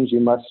conditions, you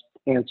must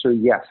answer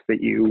yes,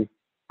 that you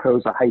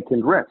pose a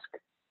heightened risk.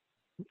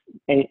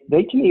 And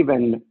they can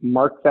even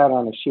mark that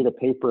on a sheet of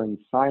paper and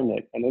sign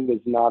it, and it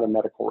is not a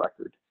medical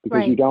record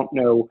because you don't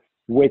know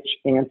which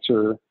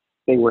answer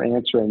they were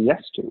answering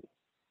yes to.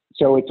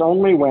 So it's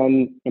only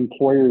when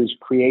employers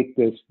create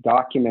this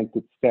document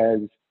that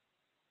says,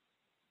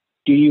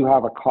 do you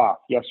have a cough,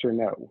 yes or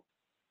no?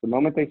 The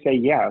moment they say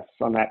yes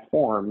on that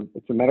form,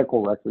 it's a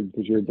medical record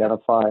because you're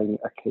identifying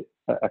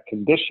a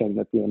condition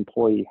that the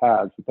employee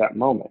has at that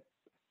moment.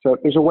 So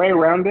there's a way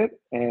around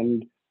it,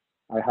 and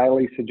I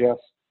highly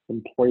suggest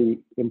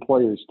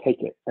employers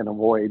take it and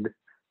avoid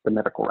the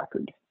medical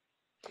record.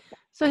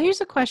 So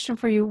here's a question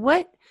for you.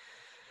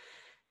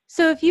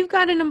 So if you've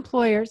got an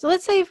employer, so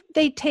let's say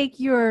they take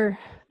your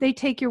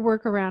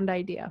workaround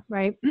idea,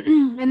 right?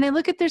 And they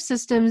look at their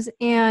systems,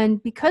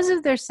 and because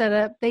of their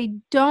setup, they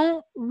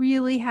don't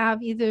really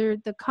have either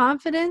the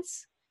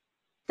confidence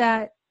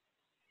that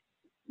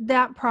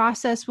that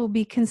process will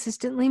be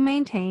consistently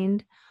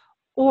maintained,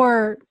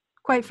 or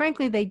quite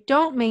frankly, they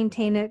don't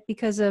maintain it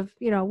because of,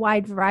 a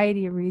wide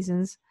variety of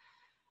reasons.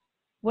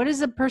 What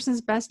is a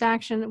person's best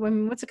action?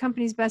 What's a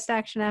company's best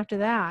action after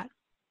that?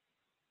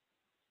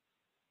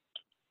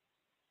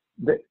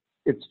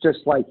 It's just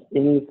like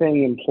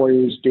anything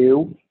employers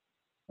do.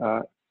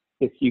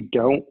 If you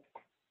don't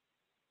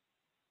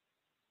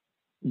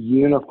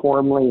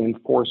uniformly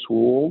enforce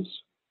rules,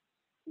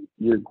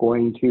 you're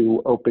going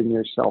to open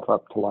yourself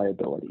up to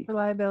liability. For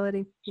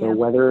liability. So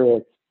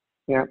whether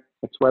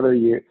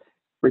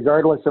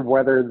regardless of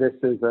whether this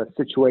is a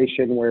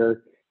situation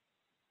where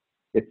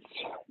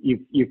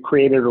you've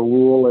created a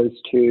rule as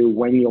to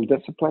when you'll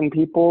discipline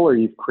people, or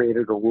you've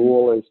created a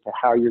rule as to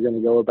how you're going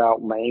to go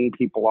about laying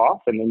people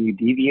off, and then you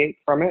deviate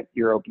from it,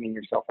 you're opening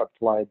yourself up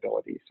to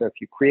liability. So if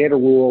you create a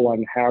rule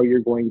on how you're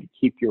going to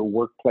keep your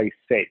workplace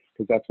safe,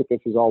 because that's what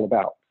this is all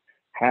about,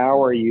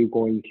 how are you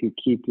going to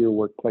keep your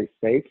workplace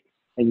safe,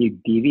 and you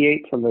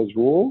deviate from those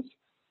rules,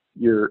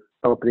 you're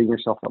opening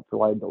yourself up to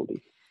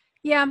liability.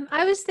 Yeah,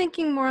 I was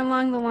thinking more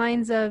along the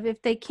lines of,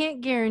 if they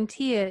can't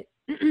guarantee it,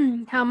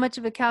 how much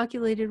of a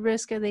calculated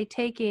risk are they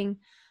taking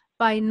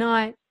by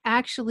not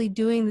actually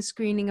doing the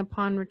screening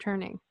upon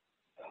returning?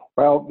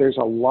 Well, there's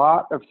a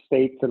lot of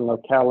states and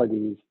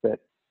localities that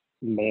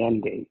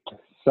mandate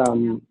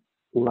some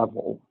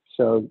level.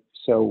 So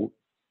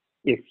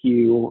if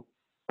you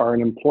are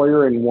an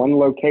employer in one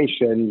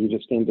location, you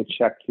just need to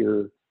check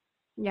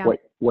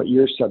what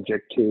you're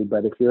subject to.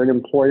 But if you're an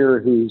employer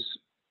who's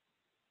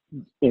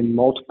in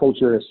multiple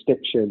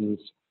jurisdictions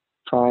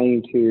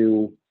trying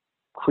to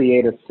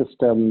create a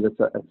system that's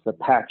a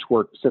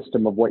patchwork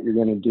system of what you're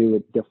going to do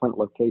at different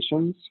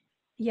locations,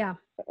 I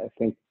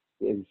think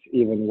is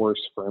even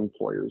worse for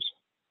employers.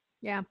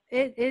 Yeah.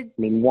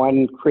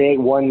 Create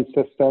one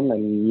system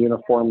and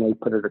uniformly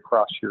put it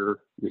across your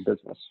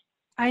business.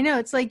 I know.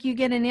 It's like you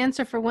get an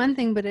answer for one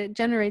thing, but it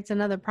generates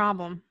another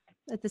problem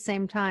at the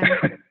same time.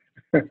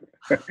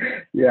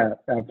 Yeah,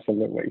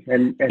 absolutely.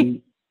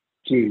 And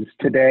geez,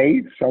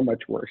 today, so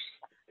much worse.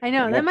 I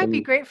know. That might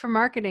be great for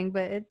marketing,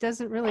 but it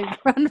doesn't really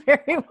run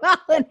very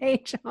well in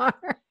HR.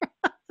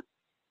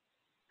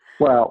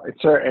 Well, it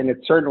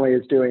certainly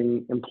is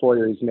doing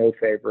employers no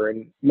favor.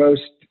 And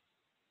most,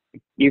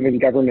 even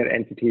government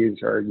entities,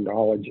 are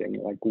acknowledging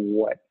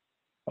what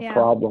a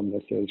problem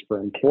this is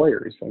for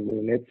employers. I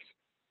mean, it's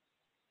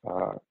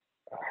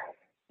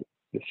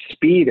the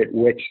speed at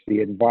which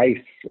the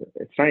advice,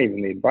 it's not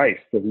even the advice,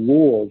 the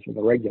rules and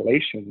the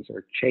regulations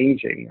are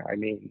changing. I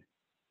mean,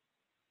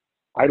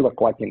 I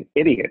look like an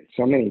idiot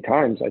so many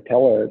times. I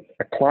tell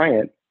a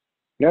client,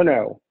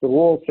 no, the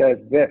rule says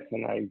this,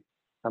 and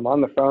I'm on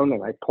the phone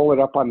and I pull it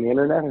up on the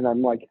internet and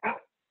I'm like,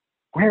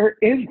 where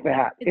is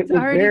that? It's it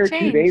was already there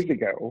changed. 2 days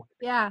ago.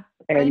 Yeah,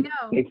 I And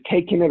know. they've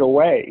taken it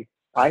away.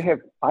 I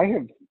have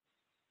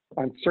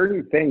on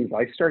certain things,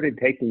 I started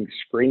taking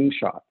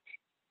screenshots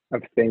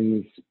of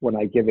things when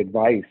I give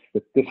advice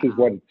that this is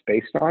what it's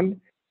based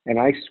on. And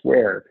I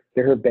swear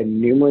there have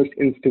been numerous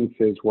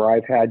instances where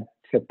I've had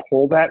to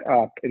pull that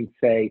up and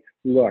say,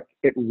 look,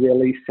 it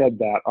really said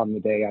that on the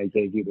day I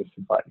gave you this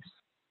advice.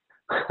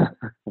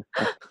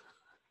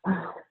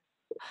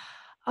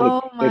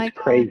 It's God.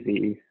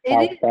 crazy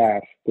how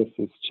fast this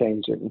is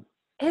changing.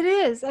 It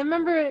is. I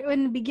remember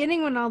in the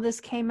beginning when all this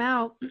came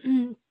out,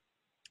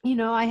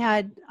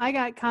 I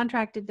got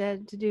contracted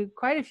to do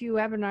quite a few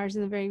webinars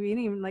in the very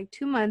beginning. In like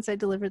 2 months, I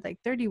delivered like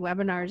 30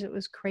 webinars. It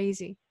was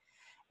crazy.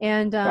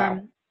 And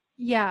Wow.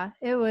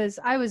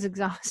 I was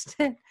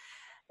exhausted.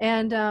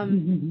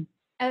 And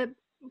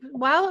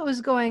while it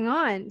was going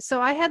on, so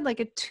I had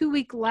like a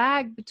 2-week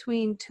lag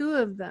between two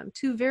of them,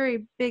 two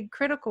very big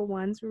critical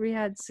ones where we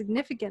had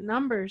significant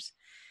numbers.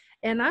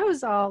 And I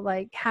was all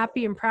like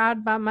happy and proud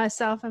about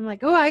myself. I'm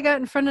like, oh, I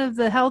got in front of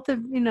the health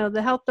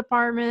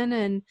department,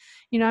 and,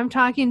 I'm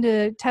talking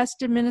to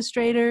test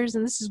administrators,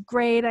 and this is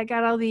great. I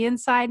got all the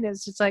insight. And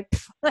it's just like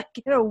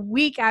in a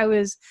week,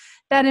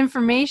 that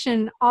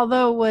information,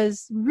 although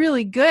was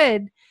really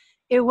good,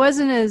 it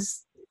wasn't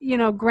as,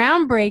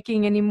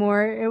 groundbreaking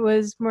anymore. It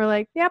was more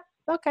like, yep,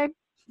 okay.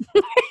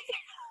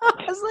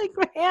 I was like,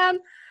 man,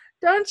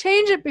 don't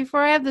change it before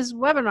I have this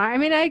webinar. I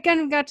mean, I kind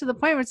of got to the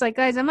point where it's like,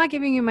 guys, I'm not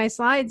giving you my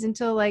slides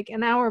until like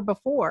an hour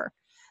before,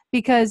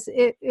 because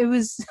it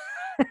was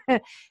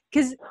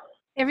because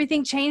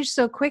everything changed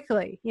so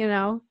quickly,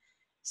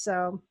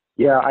 so.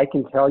 Yeah, I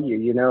can tell you,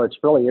 it's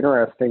really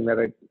interesting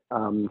that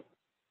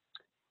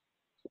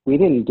we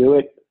didn't do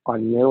it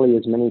on nearly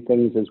as many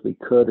things as we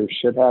could or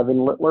should have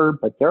in Littler,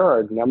 but there are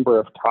a number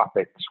of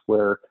topics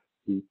where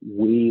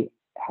we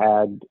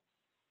have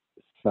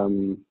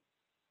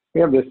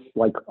this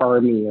like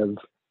army of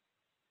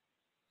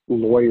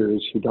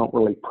lawyers who don't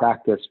really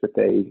practice, but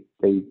they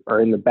are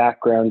in the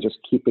background just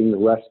keeping the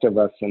rest of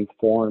us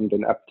informed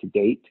and up to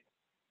date.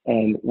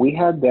 And we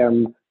had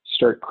them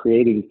start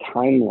creating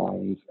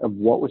timelines of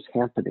what was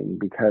happening,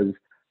 because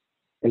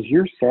as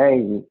you're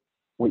saying,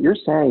 what you're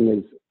saying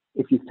is,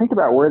 if you think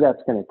about where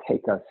that's going to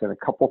take us in a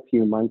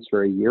few months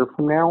or a year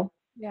from now,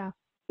 yeah,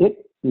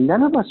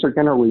 none of us are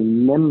going to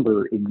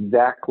remember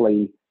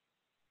exactly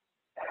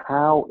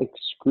how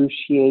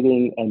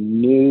excruciating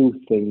and new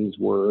things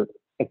were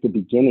at the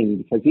beginning,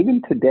 because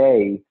even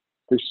today,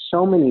 there's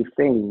so many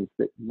things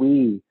that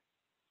we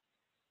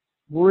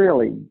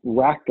really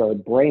racked our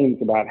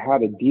brains about how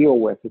to deal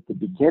with at the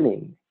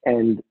beginning,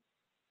 and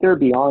they're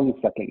beyond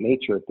second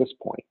nature at this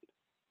point.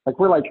 Like,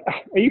 we're like,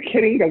 are you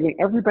kidding? Doesn't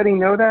everybody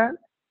know that?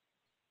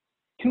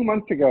 2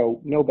 months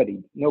ago,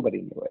 nobody knew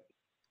it.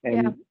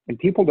 And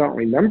people don't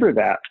remember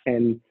that.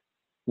 And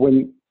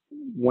when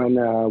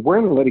we're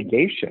in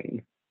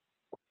litigation,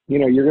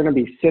 you're going to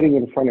be sitting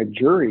in front of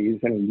juries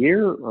in a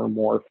year or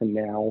more from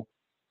now,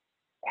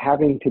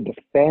 having to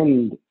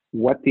defend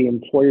what the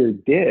employer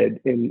did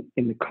in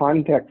the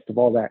context of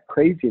all that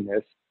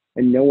craziness,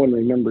 and no one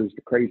remembers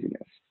the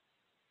craziness.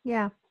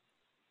 Yeah.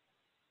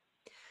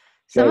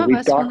 So Some of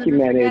us will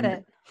never forget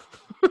it.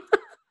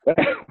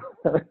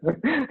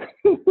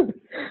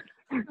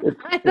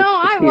 I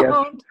know I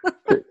won't.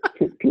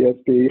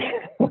 PTSD.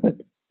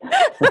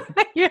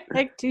 You're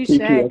like, touche.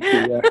 PTSD,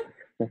 yeah.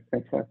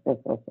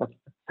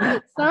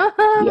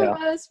 Some of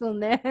us will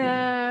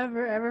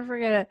never, ever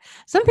forget it.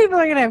 Some people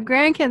are going to have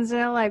grandkids and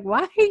they're like,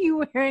 why are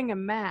you wearing a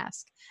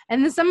mask?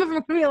 And then some of them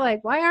are going to be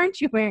like, why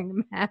aren't you wearing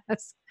a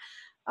mask?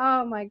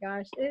 Oh my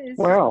gosh. It is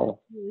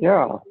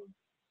yeah.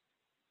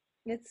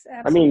 It's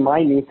absolutely.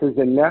 My nieces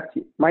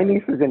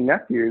and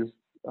nephews,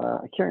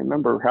 I can't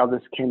remember how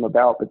this came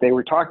about, but they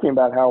were talking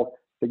about how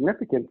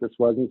significant this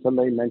was, and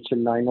somebody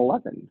mentioned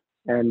 9/11.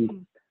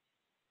 And,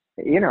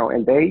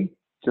 and they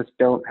just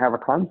don't have a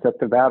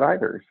concept of that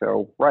either.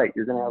 So, right,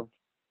 you're going to have,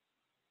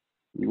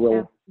 you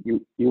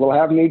will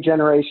have new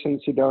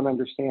generations who don't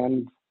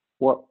understand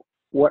what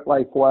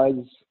life was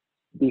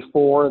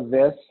before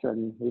this,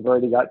 and we've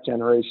already got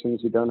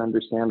generations who don't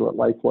understand what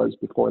life was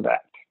before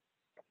that.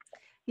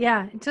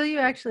 Yeah, until you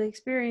actually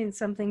experience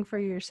something for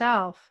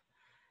yourself,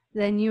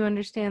 then you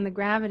understand the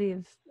gravity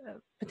of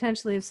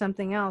potentially of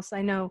something else.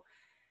 I know,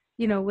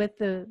 with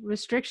the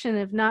restriction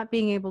of not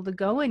being able to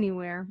go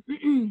anywhere,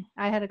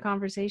 I had a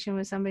conversation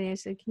with somebody. I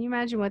said, can you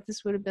imagine what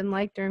this would have been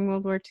like during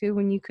World War II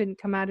when you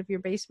couldn't come out of your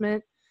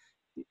basement,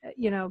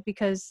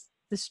 because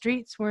the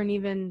streets weren't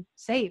even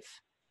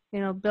safe.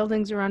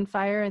 Buildings are on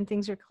fire and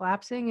things are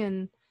collapsing,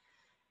 and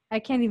I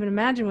can't even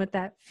imagine what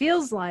that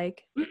feels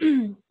like.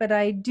 But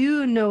I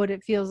do know what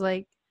it feels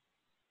like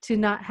to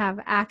not have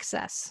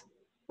access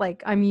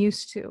like I'm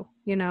used to,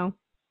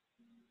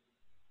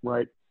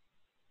 Right.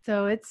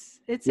 So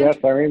it's yes,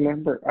 I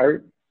remember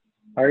a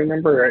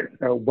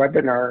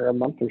webinar a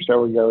month or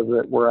so ago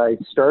where I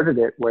started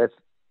it with,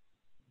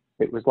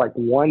 it was like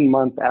 1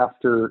 month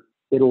after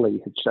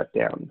Italy had shut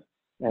down.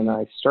 And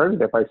I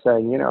started it by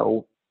saying,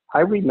 I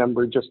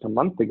remember just a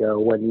month ago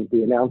when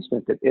the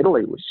announcement that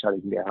Italy was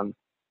shutting down,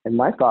 and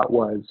my thought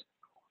was,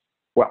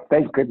 well,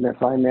 thank goodness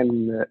I'm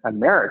in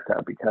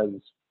America because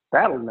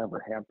that'll never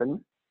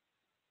happen.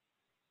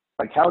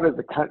 Like, how does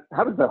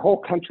the whole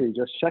country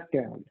just shut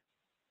down?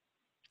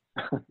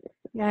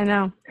 Yeah, I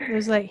know. It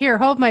was like, here,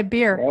 hold my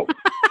beer. Well,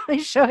 Let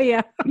me show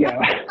you.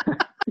 yeah.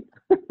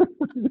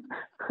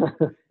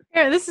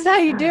 Here, this is how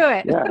you do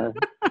it. Yeah.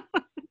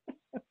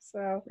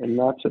 So, And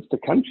not just a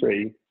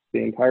country,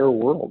 the entire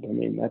world. I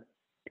mean,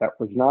 that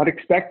was not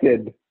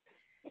expected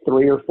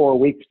 3 or 4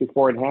 weeks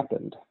before it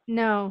happened.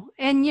 no.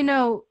 And,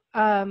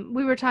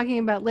 we were talking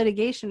about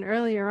litigation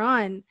earlier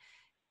on.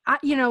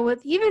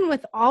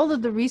 With all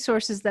of the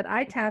resources that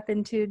I tap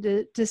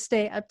into to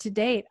stay up to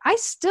date, I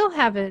still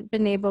haven't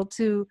been able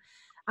to.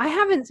 I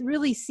haven't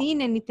really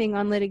seen anything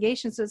on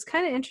litigation. So it's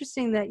kind of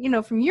interesting that,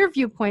 from your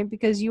viewpoint,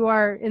 because you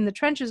are in the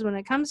trenches when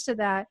it comes to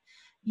that,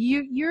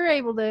 you're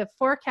able to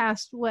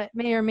forecast what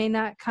may or may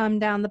not come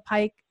down the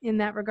pike in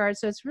that regard.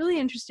 So it's really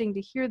interesting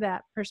to hear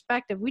that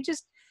perspective. We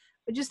just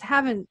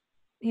haven't,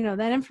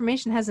 that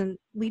information hasn't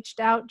leached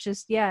out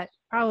just yet,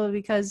 probably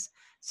because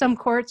some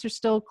courts are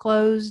still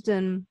closed,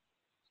 and,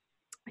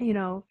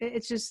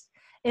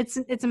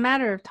 it's a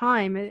matter of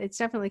time. It's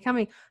definitely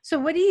coming. So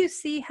what do you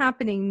see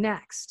happening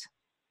next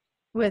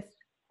with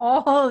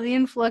all of the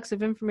influx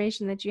of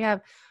information that you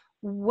have?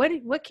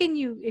 What can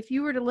you, if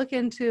you were to look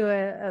into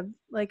a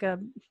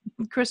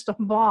crystal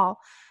ball,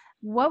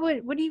 what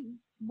do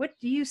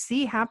you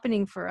see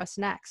happening for us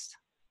next?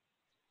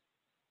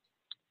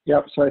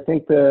 Yep. So I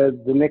think the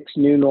next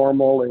new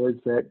normal is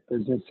that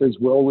businesses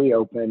will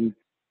reopen,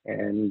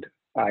 and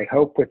I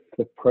hope with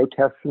the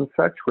protests and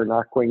such, we're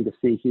not going to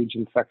see huge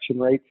infection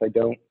rates. I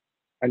don't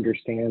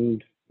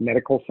understand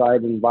medical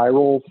side and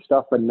viral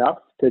stuff enough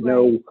to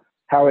know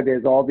how it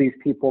is all these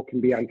people can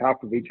be on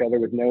top of each other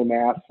with no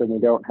masks and we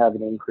don't have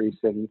an increase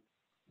in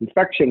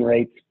infection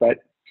rates. But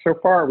so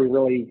far, we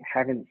really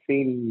haven't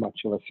seen much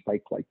of a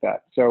spike like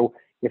that. So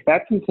if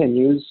that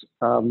continues,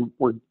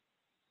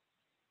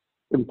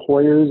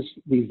 employers,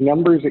 these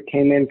numbers that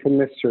came in from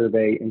this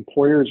survey,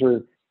 employers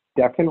are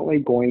definitely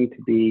going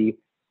to be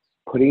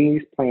putting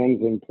these plans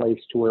in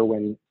place to where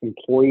when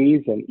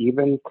employees and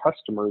even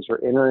customers are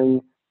entering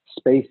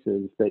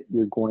spaces that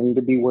you're going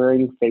to be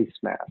wearing face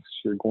masks,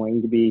 you're going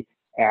to be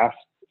asked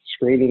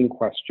screening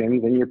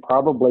questions, and you're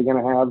probably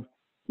going to have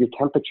your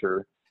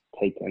temperature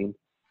taken,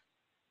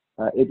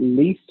 at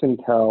least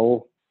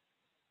until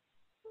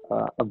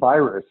a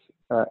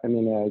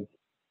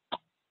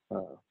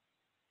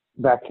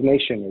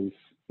vaccination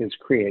is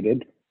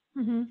created.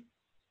 Mm-hmm.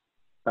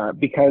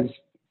 Because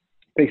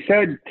they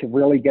said to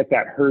really get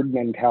that herd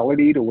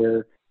mentality to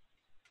where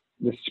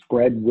the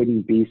spread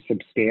wouldn't be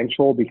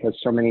substantial because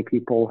so many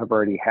people have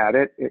already had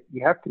it,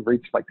 you have to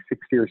reach like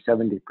 60 or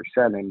 70%.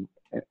 And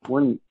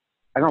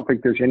I don't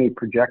think there's any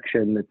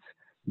projection that's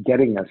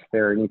getting us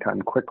there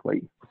anytime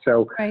quickly.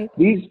 So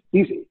these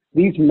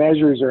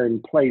measures are in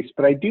place,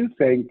 but I do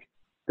think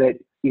that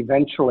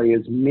eventually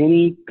as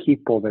many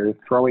people that are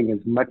throwing as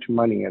much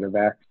money at a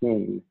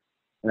vaccine,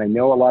 and I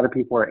know a lot of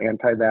people are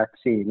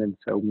anti-vaccine, and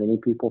so many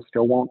people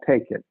still won't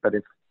take it, but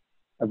if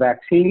a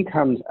vaccine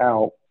comes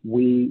out,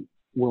 we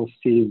will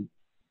see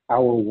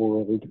our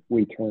world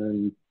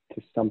return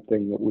to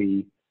something that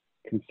we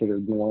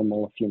considered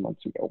normal a few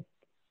months ago,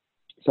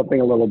 something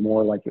a little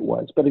more like it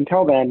was. But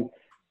until then,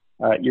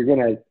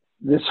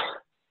 this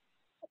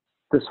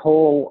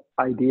whole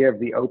idea of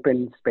the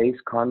open space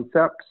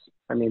concepts,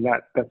 I mean,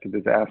 that's a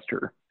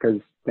disaster,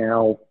 because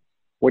now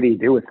what do you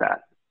do with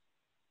that?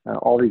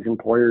 All these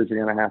employers are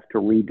going to have to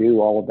redo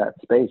all of that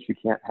space. You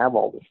can't have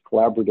all this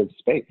collaborative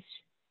space.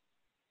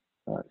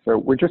 So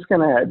we're just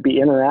going to be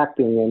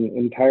interacting in an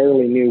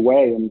entirely new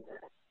way. And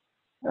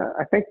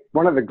I think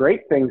one of the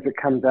great things that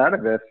comes out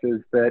of this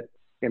is that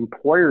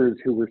employers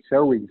who were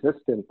so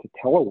resistant to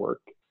telework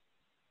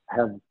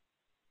have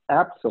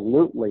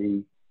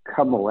absolutely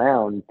come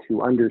around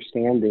to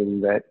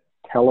understanding that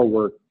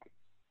telework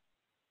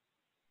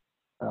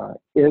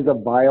is a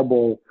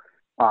viable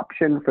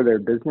option for their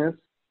business.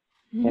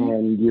 Mm-hmm.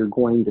 And you're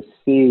going to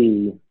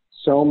see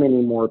so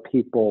many more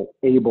people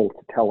able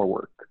to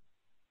telework,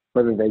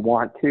 whether they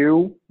want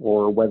to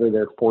or whether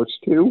they're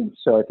forced to.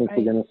 So I think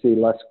we're going to see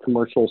less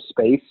commercial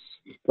space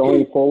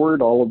going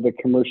forward. All of the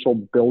commercial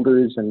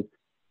builders and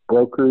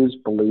brokers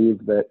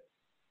believe that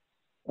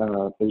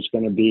there's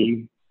going to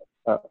be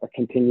a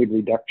continued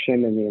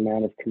reduction in the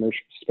amount of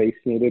commercial space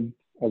needed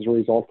as a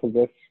result of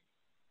this.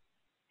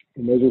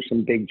 And those are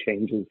some big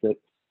changes that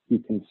you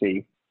can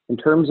see. In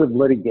terms of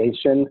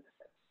litigation,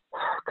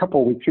 a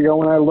couple of weeks ago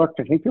when I looked,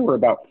 I think there were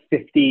about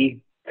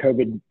 50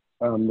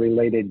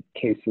 COVID-related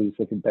cases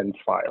that had been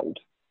filed.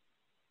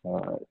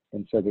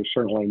 And so there's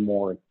certainly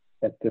more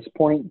at this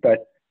point.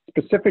 But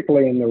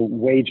specifically in the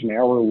wage and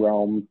hour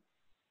realm,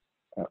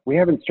 we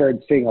haven't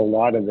started seeing a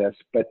lot of this,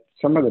 but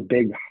some of the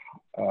big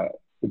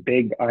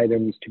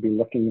items to be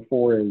looking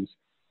for is,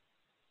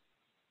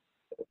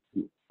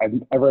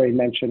 I've already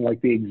mentioned like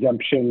the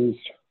exemptions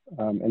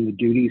and the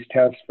duties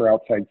test for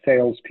outside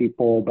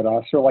salespeople, but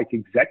also like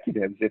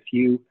executives. If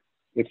you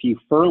if you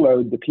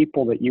furloughed the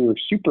people that you were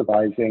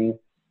supervising,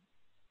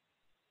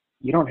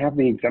 you don't have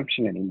the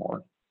exemption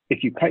anymore.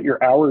 If you cut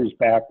your hours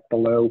back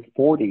below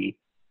 40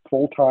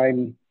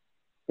 full-time,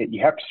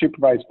 you have to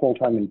supervise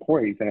full-time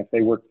employees, and if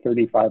they work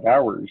 35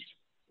 hours,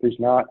 there's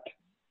not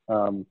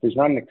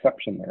an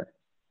exception there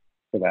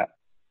for that.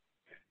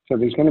 So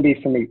there's going to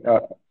be some,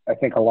 I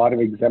think, a lot of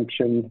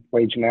exemption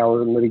wage and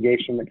hour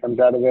litigation that comes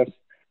out of this.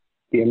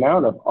 The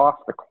amount of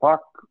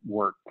off-the-clock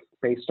work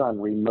based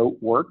on remote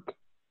work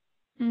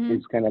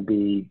is going to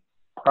be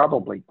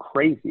probably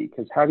crazy,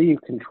 because how do you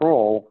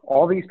control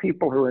all these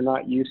people who are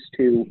not used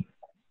to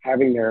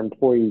having their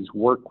employees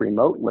work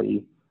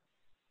remotely?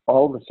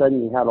 All of a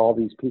sudden you had all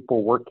these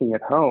people working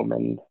at home,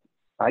 and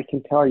I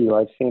can tell you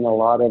I've seen a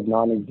lot of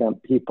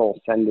non-exempt people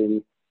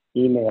sending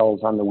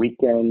emails on the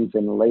weekends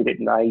and late at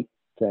night,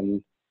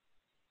 and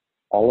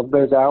all of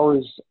those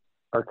hours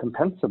are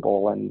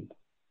compensable, and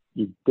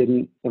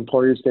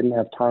employers didn't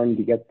have time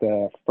to get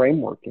the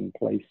framework in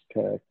place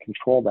to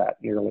control that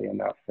nearly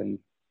enough. And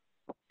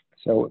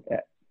so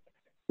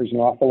there's an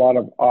awful lot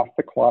of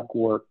off-the-clock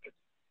work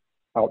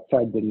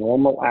outside the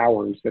normal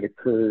hours that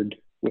occurred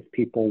with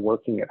people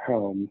working at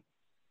home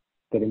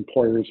that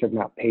employers have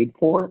not paid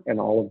for, and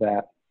all of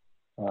that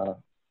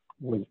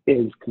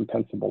is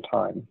compensable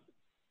time.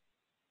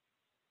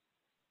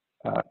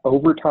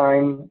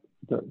 Overtime,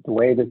 the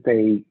way that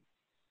they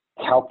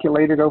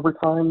calculated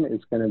overtime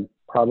is going to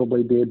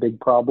probably be a big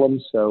problem.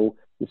 So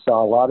you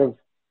saw a lot of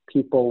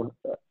people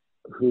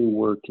who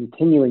were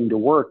continuing to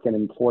work, and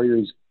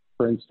employers,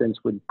 for instance,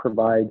 would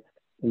provide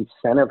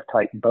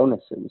incentive-type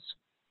bonuses,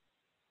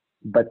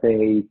 but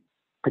they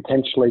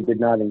potentially did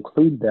not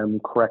include them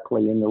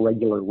correctly in the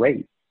regular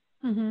rate.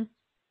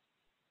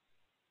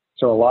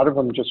 So a lot of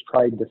them just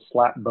tried to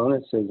slap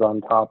bonuses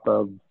on top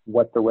of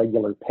what the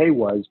regular pay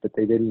was, but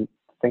they didn't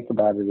think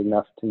about it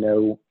enough to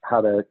know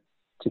how to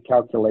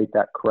calculate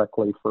that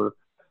correctly for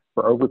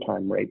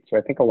overtime rates. So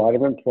I think a lot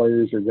of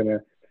employers are going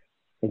to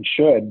and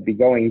should be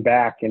going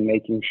back and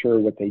making sure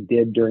what they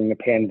did during the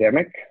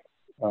pandemic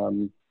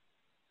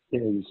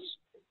is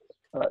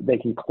they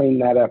can clean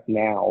that up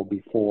now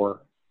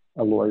before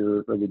a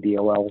lawyer or the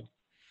DOL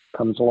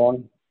comes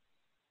along.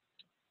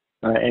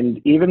 And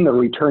even the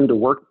return to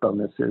work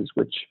bonuses,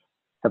 which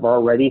have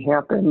already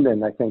happened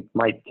and I think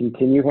might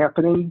continue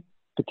happening,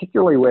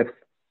 particularly with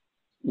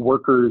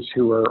workers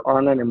who are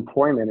on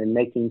unemployment and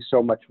making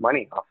so much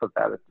money off of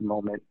that at the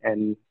moment.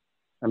 And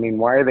I mean,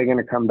 why are they going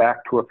to come back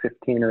to a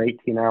 15 or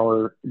 18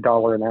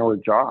 dollar an hour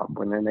job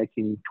when they're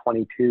making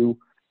 $22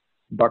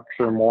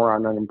 or more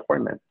on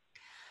unemployment?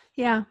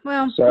 Yeah,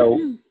 well,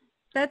 so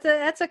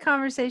that's a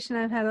conversation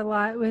I've had a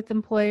lot with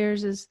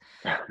employers. Is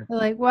they're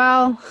like,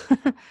 well,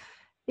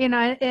 you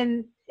know,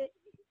 and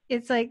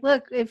it's like,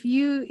 look, if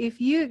you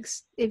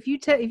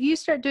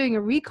start doing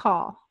a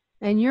recall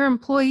and your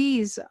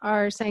employees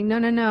are saying,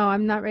 no,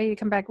 I'm not ready to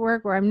come back to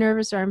work, or I'm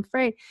nervous, or I'm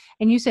afraid,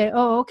 and you say,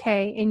 oh,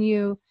 okay, and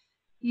you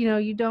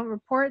don't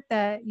report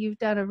that you've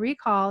done a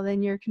recall,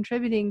 then you're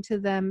contributing to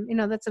them. You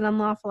know, that's an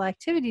unlawful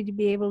activity to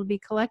be able to be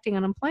collecting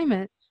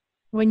unemployment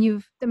when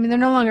they're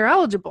no longer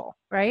eligible,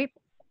 right?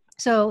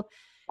 So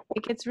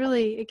it gets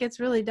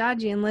really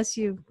dodgy unless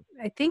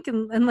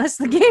unless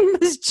the game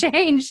has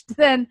changed.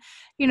 Then,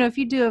 you know, if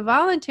you do a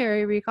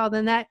voluntary recall,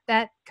 then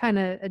that kind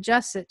of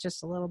adjusts it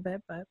just a little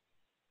bit, but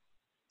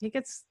it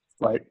gets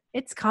right.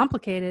 It's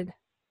complicated.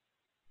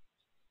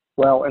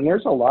 Well, and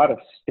there's a lot of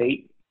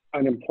state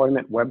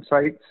unemployment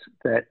websites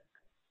that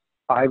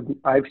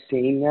I've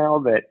seen now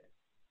that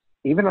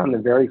even on the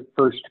very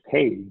first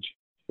page,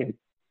 it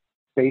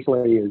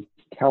basically is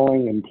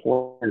telling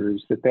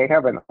employers that they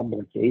have an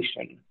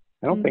obligation.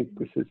 I don't think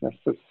this is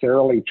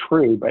necessarily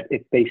true, but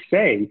if they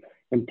say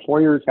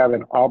employers have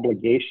an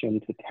obligation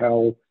to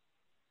tell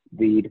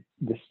the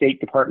State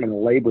Department of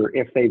Labor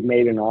if they've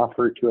made an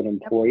offer to an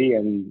employee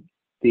and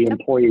the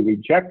employee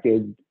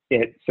rejected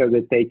it, so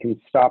that they can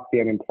stop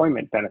the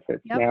unemployment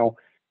benefits. Now,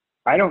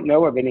 I don't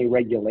know of any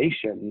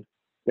regulation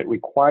that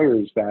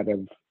requires that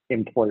of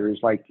employers.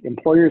 Like,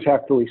 employers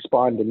have to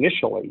respond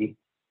initially,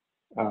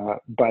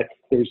 but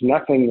there's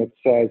nothing that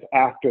says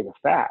after the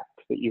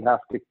fact that you have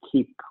to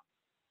keep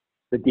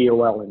the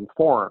DOL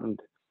informed.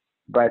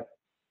 But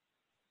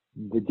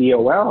the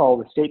DOL,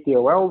 the state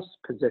DOL's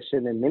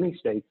position in many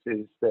states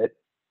is that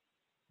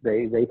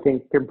they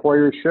think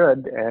employers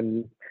should,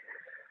 and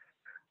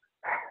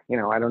you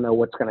know, I don't know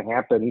what's going to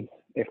happen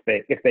if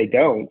they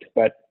don't,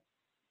 but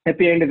at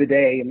the end of the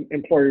day,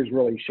 employers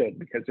really should,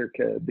 because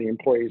the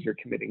employees are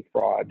committing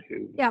fraud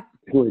who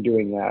are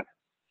doing that,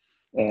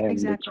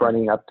 and it's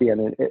running up the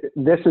end.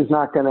 This is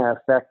not going to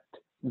affect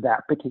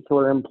that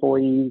particular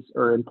employees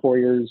or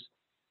employers'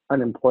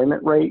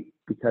 unemployment rate,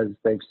 because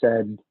they've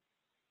said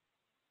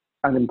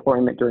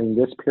unemployment during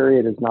this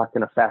period is not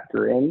going to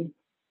factor in.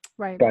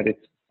 Right. But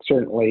it's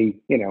certainly,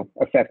 you know,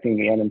 affecting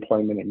the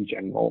unemployment in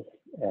general.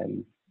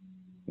 And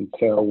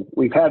so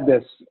we've had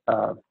this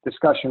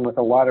discussion with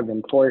a lot of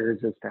employers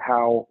as to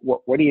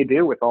what do you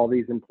do with all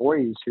these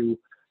employees who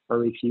are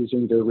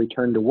refusing to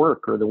return to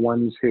work, or the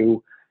ones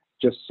who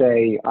just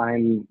say,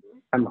 I'm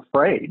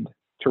afraid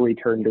to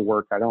return to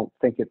work. I don't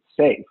think it's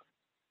safe.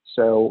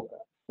 So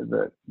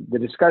the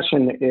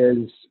discussion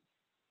is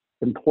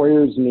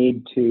employers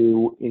need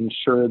to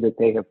ensure that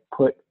they have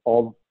put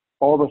all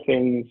the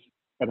things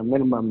at a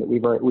minimum that we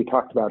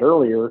talked about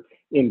earlier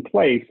in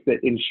place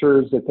that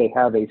ensures that they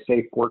have a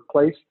safe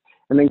workplace,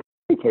 and then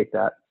communicate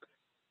that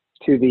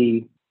to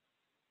the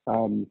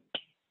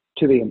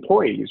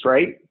employees,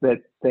 right?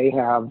 That they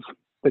have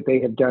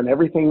done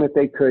everything that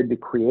they could to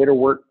create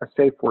a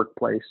safe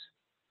workplace.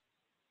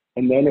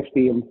 And then if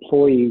the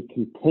employee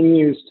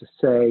continues to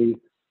say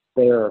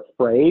they're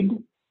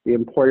afraid, the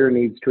employer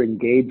needs to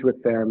engage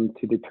with them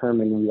to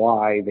determine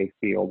why they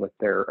feel that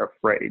they're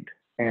afraid.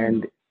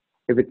 And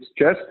if it's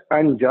just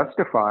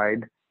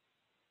unjustified,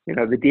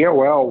 the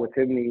DOL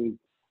within the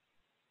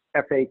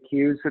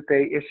FAQs that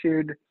they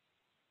issued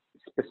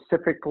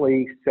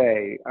specifically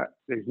say,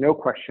 there's no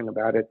question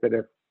about it,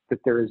 that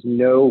there is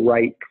no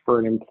right for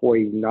an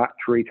employee not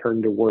to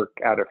return to work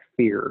out of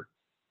fear.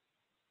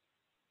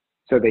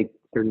 So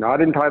they're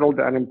not entitled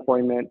to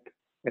unemployment,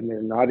 and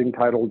they're not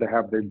entitled to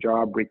have their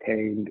job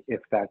retained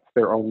if that's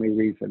their only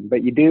reason.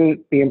 But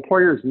the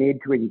employers need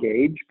to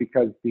engage,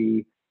 because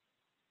they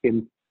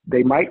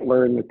might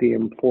learn that the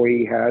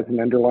employee has an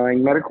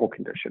underlying medical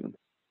condition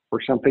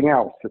or something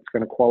else that's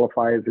going to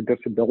qualify as a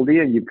disability,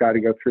 and you've got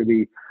to go through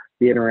the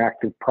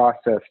interactive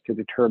process to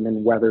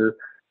determine whether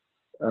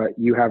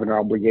you have an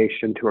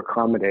obligation to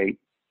accommodate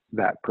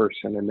that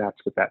person, and that's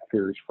what that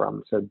fear is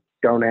from. So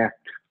don't act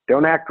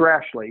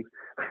rashly.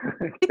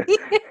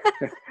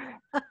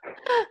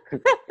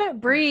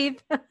 Breathe.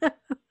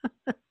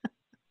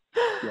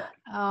 Yeah.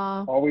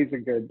 Always a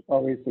good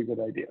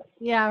idea.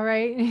 Yeah,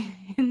 right.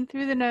 In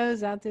through the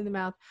nose, out through the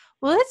mouth.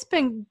 Well, it's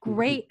been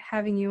great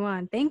having you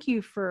on. Thank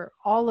you for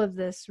all of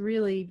this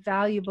really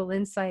valuable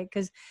insight,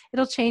 because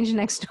it'll change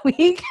next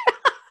week.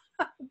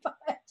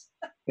 But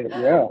it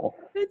will.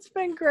 It's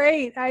been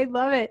great. I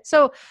love it.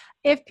 So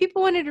if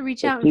people wanted to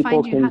reach out and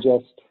find you,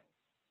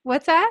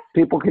 what's that?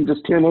 People can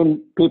just tune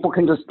in. People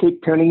can just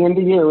keep tuning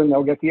into you, and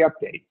they'll get the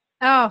update.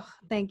 Oh,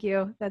 thank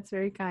you. That's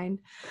very kind.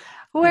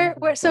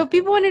 So if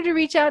people wanted to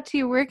reach out to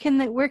you, where can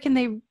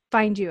they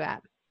find you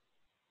at?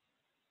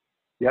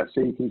 Yeah, so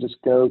you can just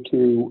go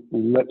to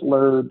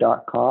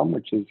littler.com,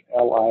 which is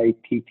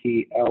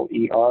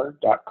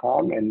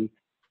littler.com, and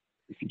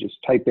if you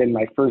just type in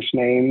my first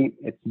name,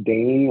 it's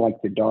Dane,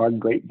 like the dog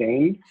Great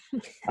Dane,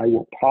 I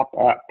will pop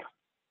up.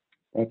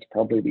 That's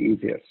probably the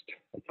easiest.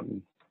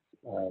 And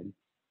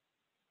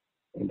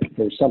if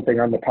there's something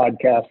on the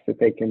podcast that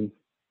they can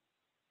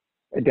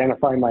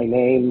identify my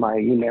name, my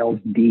email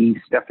is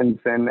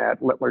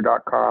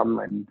dstephenson@littler.com,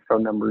 and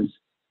phone number is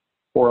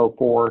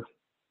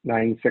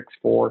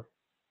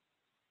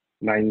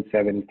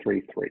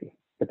 404-964-9733.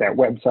 But that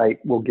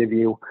website will give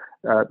you,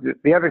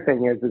 the other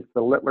thing is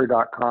the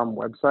littler.com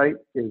website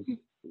is,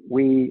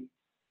 we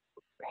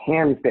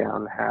hands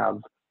down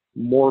have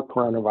more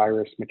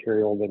coronavirus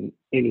material than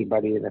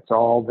anybody, and it's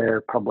all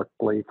there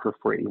publicly for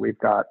free. We've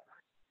got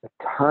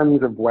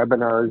tons of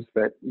webinars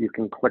that you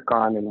can click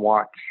on and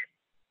watch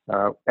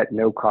at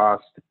no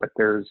cost, but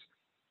there's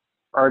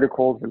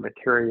articles and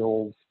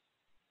materials.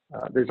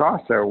 There's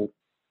also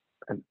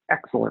an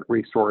excellent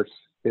resource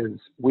is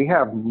we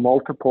have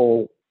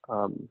multiple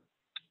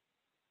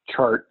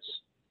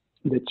charts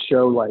that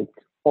show like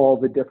all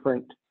the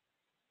different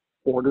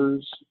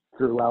orders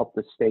throughout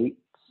the states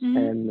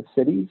and the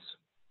cities,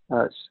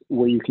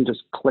 where you can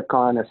just click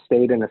on a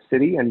state and a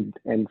city and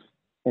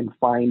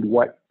find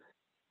what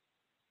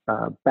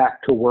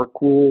back to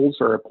work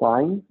rules are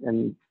applying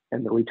and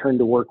the return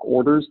to work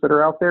orders that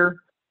are out there.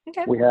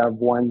 Okay. We have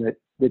one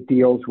that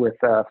deals with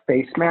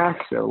face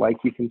masks. So like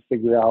you can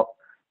figure out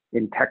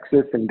in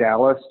Texas and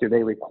Dallas, do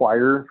they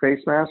require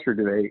face masks or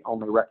do they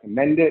only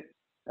recommend it,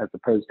 as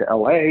opposed to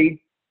LA?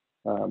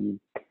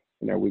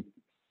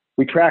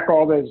 We track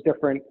all those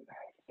different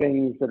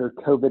things that are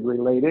COVID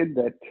related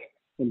that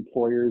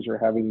employers are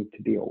having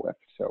to deal with.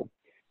 So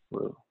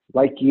we're,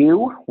 like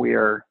you, we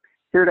are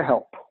here to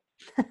help.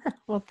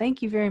 Well,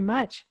 thank you very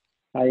much.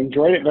 I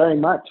enjoyed it very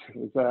much.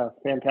 It was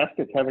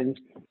fantastic having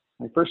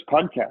my first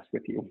podcast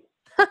with you.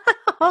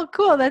 Oh,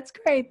 cool. That's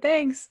great.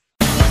 Thanks.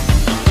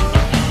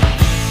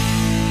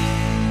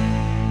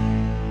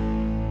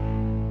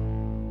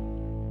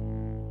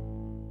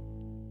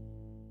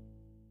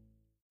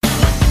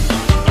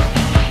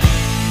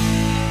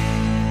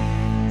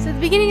 So at the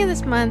beginning of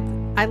this month,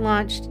 I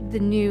launched the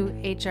new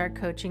HR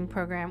coaching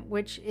program,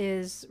 which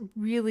is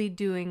really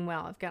doing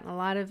well. I've gotten a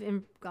lot of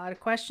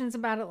questions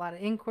about it, a lot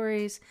of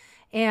inquiries.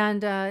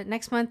 And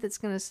next month, it's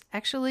going to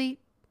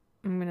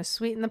I'm going to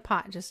sweeten the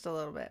pot just a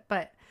little bit,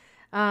 but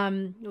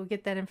we'll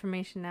get that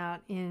information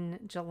out in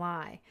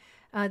July.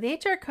 The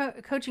HR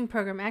coaching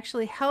program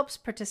actually helps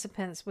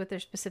participants with their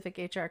specific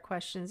HR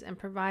questions and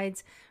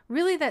provides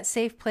really that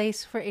safe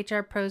place for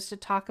HR pros to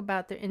talk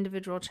about their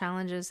individual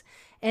challenges.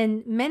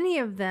 And many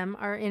of them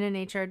are in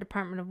an HR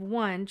department of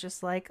one,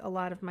 just like a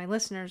lot of my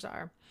listeners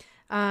are.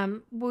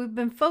 We've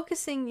been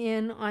focusing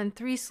in on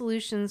 3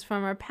 solutions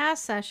from our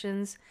past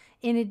sessions,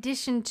 in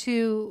addition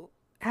to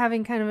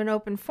having kind of an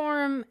open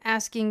forum,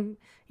 asking,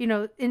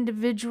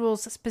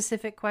 individuals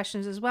specific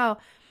questions as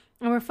well.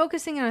 And we're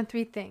focusing on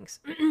 3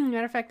 things.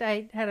 Matter of fact,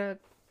 I had a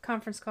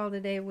conference call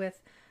today with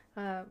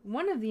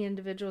one of the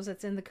individuals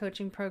that's in the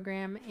coaching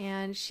program,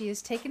 and she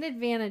has taken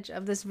advantage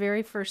of this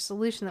very first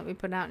solution that we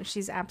put out, and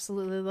she's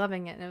absolutely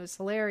loving it. And it was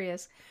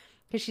hilarious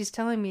because she's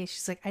telling me,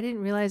 she's like, I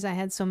didn't realize I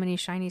had so many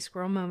shiny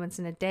squirrel moments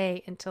in a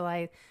day until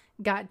I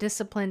got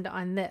disciplined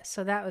on this.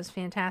 So that was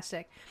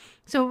fantastic.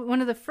 So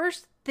one of the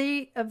first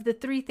of the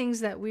 3 things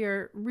that we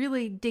are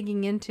really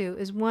digging into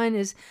is one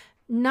is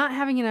not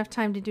having enough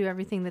time to do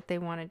everything that they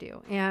want to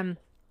do. And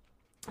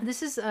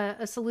this is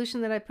a solution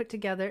that I put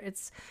together.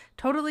 It's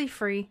totally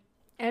free.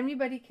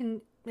 Anybody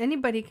can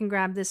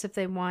grab this if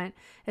they want.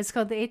 It's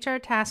called the HR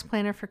Task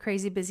Planner for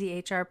Crazy Busy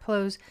HR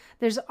Pros.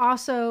 There's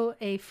also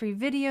a free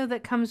video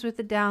that comes with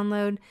the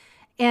download,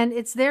 and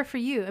it's there for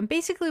you. And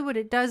basically what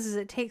it does is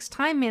it takes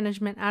time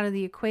management out of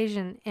the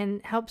equation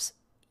and helps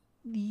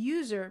the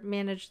user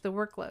manage the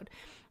workload.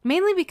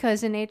 Mainly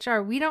because in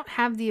HR, we don't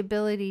have the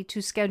ability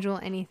to schedule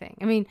anything.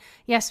 I mean,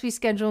 yes, we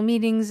schedule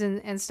meetings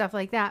and stuff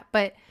like that,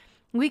 but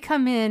we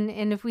come in,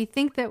 and if we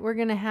think that we're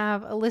going to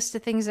have a list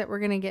of things that we're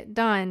going to get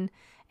done,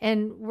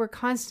 and we're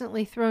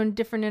constantly thrown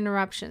different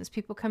interruptions.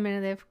 People come in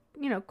and they have,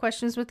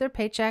 questions with their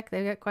paycheck.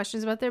 They've got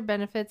questions about their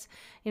benefits.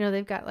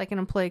 They've got like an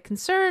employee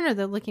concern, or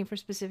they're looking for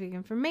specific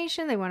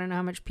information. They want to know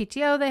how much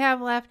PTO they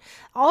have left.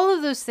 All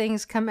of those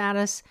things come at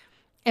us,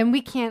 and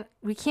we can't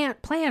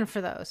plan for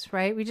those,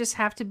 right? We just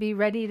have to be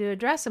ready to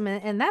address them,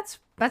 and that's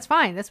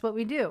fine. That's what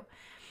we do.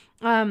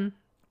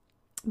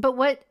 But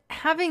what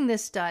having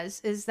this does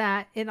is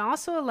that it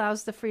also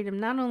allows the freedom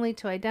not only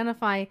to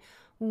identify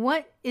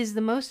what is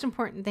the most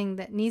important thing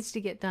that needs to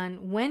get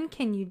done, when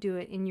can you do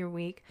it in your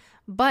week,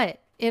 but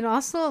it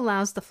also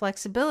allows the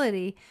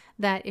flexibility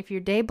that if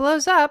your day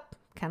blows up,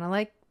 kind of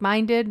like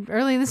mine did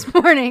early this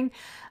morning,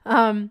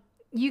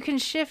 you can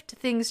shift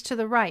things to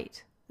the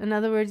right. In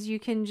other words, you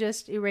can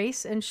just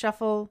erase and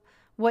shuffle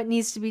what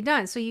needs to be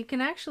done. So you can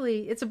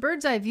actually, it's a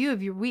bird's eye view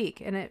of your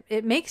week, and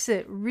it makes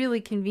it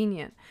really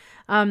convenient.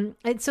 And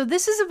so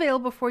this is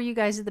available for you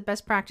guys at the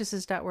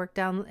bestpractices.org.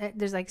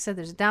 There's, like I said,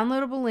 there's a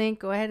downloadable link.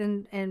 Go ahead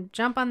and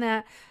jump on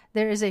that.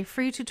 There is a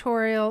free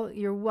tutorial.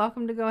 You're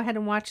welcome to go ahead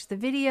and watch the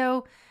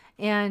video,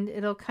 and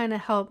it'll kind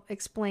of help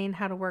explain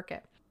how to work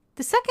it.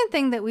 The second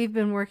thing that we've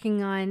been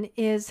working on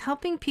is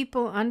helping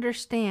people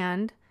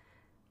understand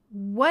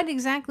what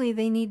exactly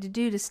they need to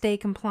do to stay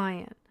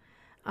compliant.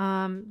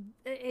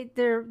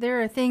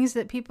 There are things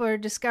that people are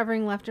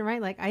discovering left and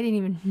right. Like, I didn't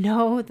even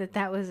know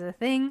that was a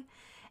thing.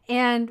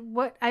 And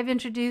what I've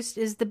introduced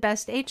is the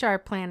best HR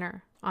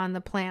planner on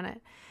the planet.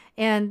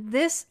 And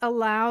this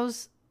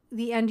allows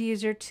the end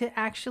user to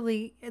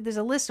actually, there's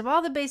a list of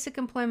all the basic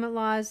employment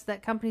laws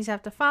that companies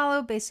have to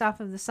follow based off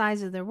of the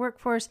size of their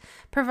workforce,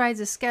 provides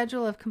a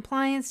schedule of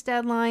compliance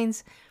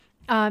deadlines.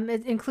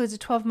 It includes a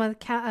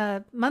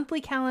 12-month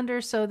monthly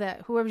calendar so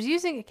that whoever's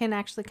using it can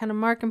actually kind of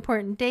mark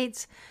important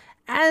dates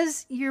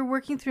as you're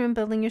working through and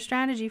building your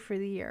strategy for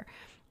the year.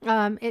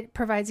 It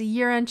provides a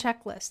year-end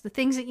checklist, the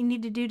things that you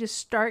need to do to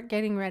start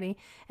getting ready.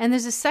 And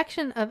there's a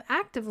section of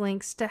active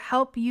links to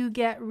help you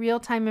get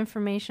real-time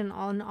information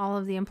on all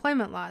of the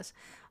employment laws.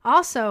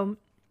 Also,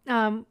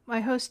 I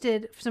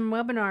hosted some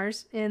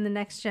webinars in the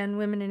Next Gen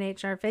Women in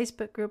HR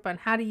Facebook group on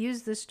how to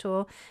use this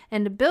tool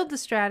and to build the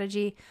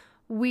strategy.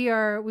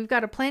 We've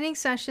got a planning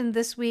session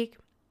this week,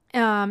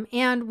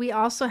 and we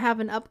also have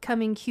an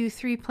upcoming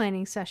Q3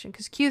 planning session,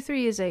 because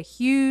Q3 is a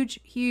huge,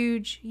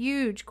 huge,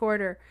 huge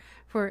quarter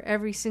for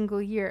every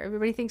single year.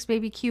 Everybody thinks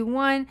maybe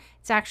Q1,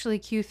 it's actually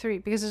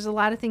Q3, because there's a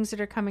lot of things that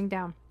are coming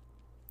down.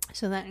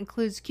 So that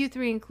includes,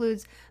 Q3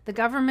 includes the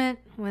government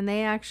when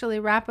they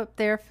actually wrap up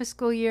their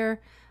fiscal year.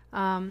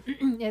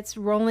 It's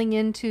rolling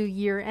into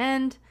year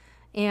end.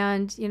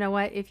 And you know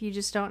what? If you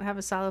just don't have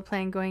a solid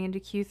plan going into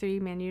Q3,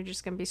 man, you're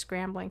just going to be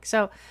scrambling.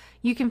 So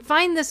you can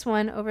find this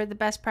one over at the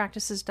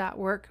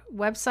bestpractices.org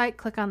website.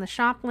 Click on the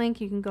shop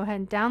link. You can go ahead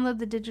and download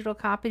the digital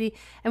copy.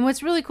 And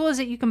what's really cool is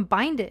that you can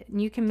bind it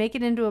and you can make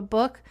it into a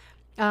book.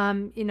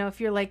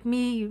 If you're like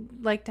me, you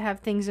like to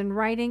have things in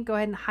writing, go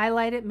ahead and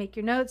highlight it, make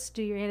your notes,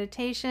 do your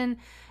annotation.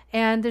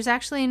 And there's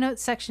actually a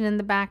notes section in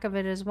the back of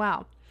it as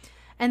well.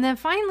 And then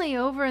finally,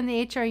 over in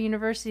the HR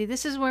University,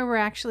 this is where we're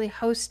actually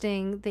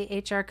hosting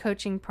the HR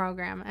coaching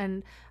program.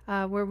 And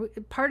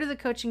part of the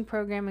coaching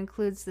program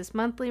includes this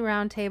monthly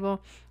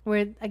roundtable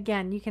where,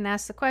 again, you can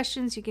ask the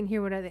questions, you can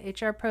hear what other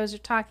HR pros are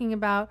talking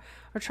about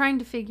or trying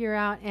to figure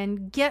out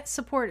and get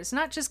support. It's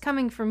not just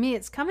coming from me,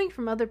 it's coming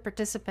from other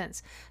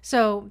participants.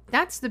 So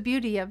that's the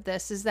beauty of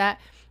this, is that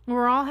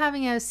we're all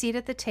having a seat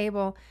at the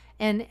table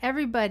and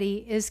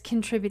everybody is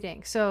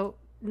contributing. So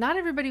not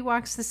everybody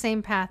walks the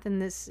same path in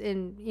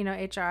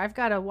HR. I've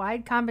got a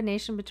wide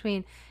combination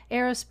between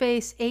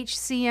aerospace,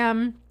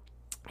 HCM,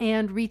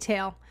 and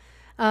retail.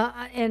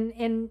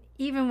 And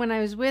even when I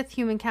was with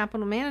Human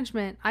Capital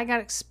Management, I got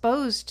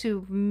exposed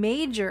to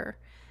major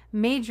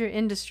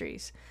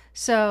industries.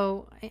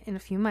 So, and a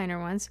few minor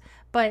ones,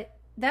 but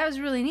that was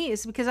really neat,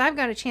 is because I've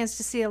got a chance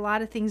to see a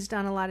lot of things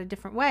done a lot of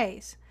different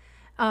ways.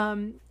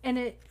 And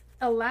it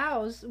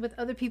allows, with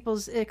other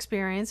people's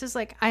experiences,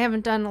 like I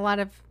haven't done a lot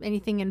of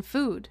anything in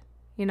food.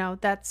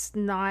 That's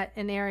not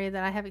an area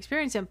that I have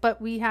experience in,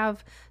 but we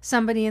have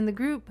somebody in the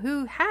group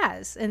who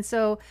has. And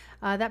so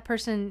that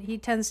person, he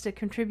tends to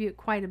contribute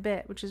quite a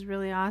bit, which is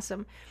really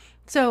awesome.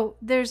 So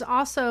there's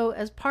also,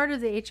 as part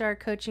of the HR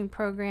coaching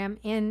program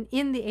in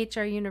the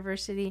HR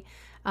University,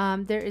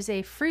 there is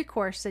a free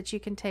course that you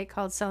can take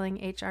called Selling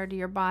HR to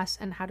Your Boss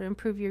and How to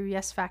Improve Your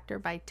Yes Factor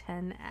by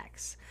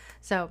 10x.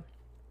 So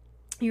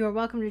you are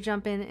welcome to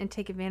jump in and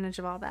take advantage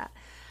of all that.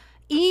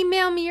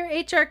 Email me your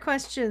HR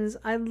questions.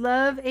 I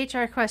love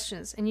HR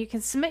questions. And you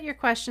can submit your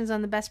questions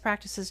on the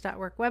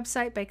bestpractices.work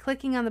website by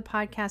clicking on the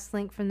podcast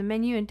link from the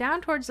menu. And down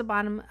towards the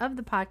bottom of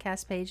the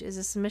podcast page is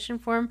a submission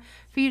form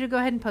for you to go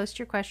ahead and post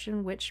your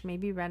question, which may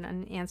be read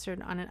and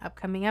answered on an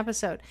upcoming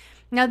episode.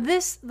 Now,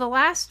 the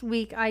last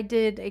week I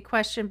did a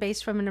question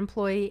based from an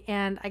employee,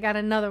 and I got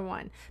another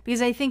one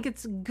because I think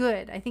it's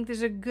good. I think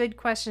those are good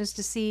questions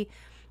to see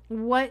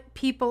what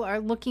people are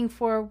looking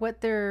for, what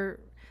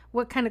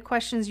kind of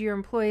questions your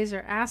employees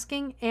are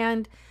asking.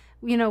 And,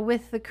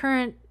 with the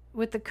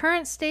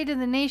current state of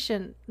the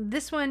nation,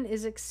 this one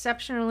is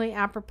exceptionally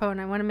apropos,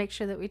 and I want to make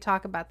sure that we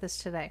talk about this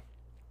today.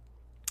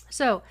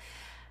 So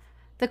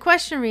the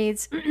question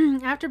reads,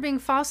 after being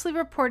falsely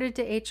reported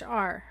to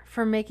HR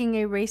for making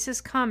a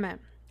racist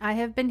comment, I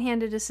have been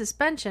handed a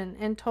suspension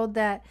and told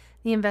that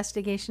the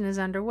investigation is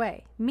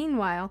underway.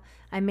 Meanwhile,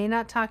 I may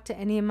not talk to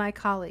any of my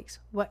colleagues.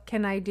 What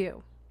can I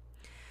do?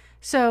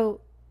 So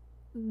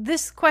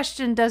this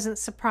question doesn't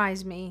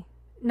surprise me,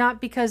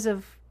 not because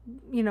of,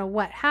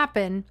 what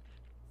happened.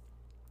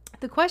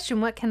 The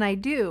question, what can I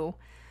do?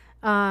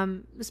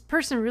 This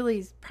person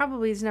really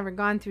probably has never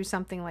gone through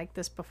something like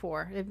this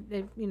before.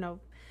 They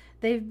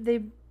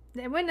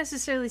wouldn't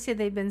necessarily say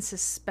they've been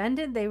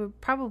suspended. They would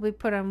probably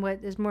put on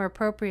what is more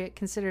appropriate,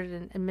 considered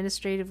an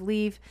administrative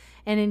leave.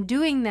 And in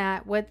doing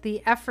that, what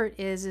the effort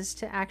is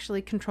to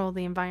actually control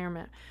the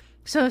environment.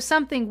 So if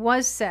something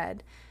was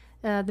said,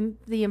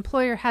 the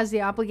employer has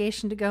the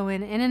obligation to go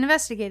in and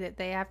investigate it.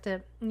 They have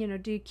to,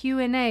 do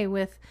Q&A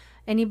with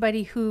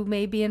anybody who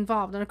may be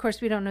involved. And of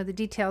course, we don't know the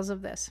details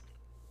of this.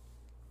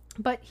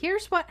 But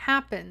here's what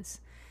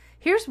happens.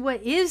 Here's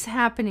what is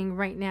happening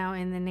right now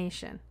in the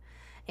nation.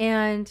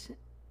 And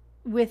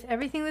with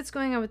everything that's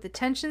going on with the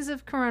tensions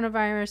of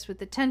coronavirus, with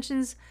the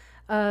tensions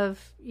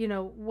of,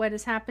 what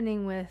is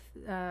happening with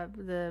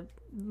the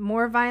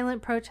more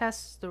violent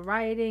protests, the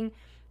rioting,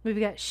 we've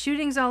got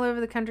shootings all over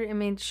the country. I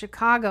mean,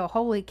 Chicago,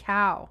 holy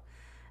cow.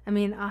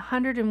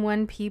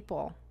 101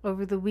 people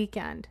over the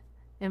weekend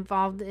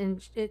involved in,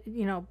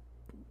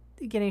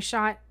 getting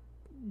shot,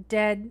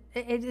 dead.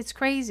 It's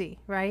crazy,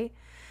 right?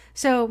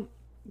 So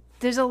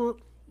there's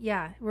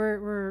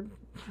we're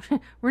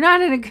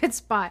not in a good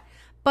spot.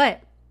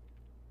 But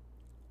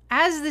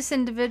as this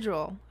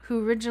individual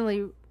who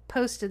originally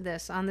posted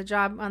this on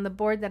the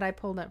board that I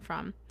pulled it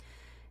from,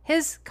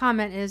 his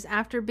comment is,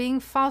 after being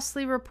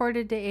falsely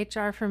reported to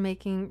HR for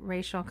making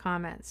racial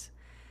comments.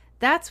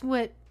 That's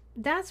what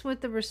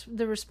the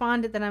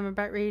respondent that I'm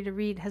about ready to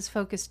read has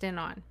focused in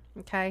on,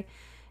 okay?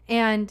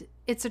 And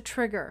it's a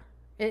trigger.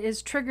 It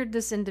has triggered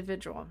this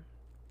individual.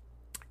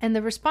 And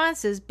the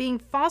response is, being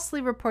falsely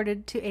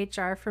reported to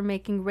HR for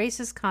making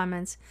racist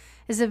comments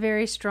is a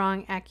very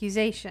strong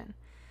accusation.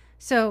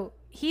 So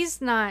he's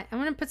not, I'm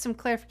going to put some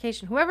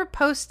clarification. Whoever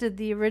posted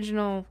the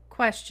original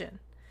question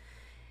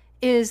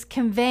is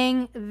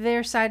conveying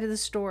their side of the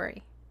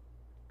story.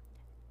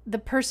 The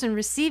person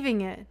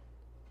receiving it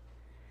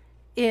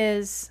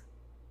is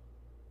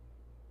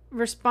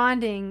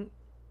responding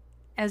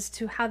as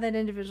to how that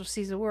individual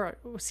sees the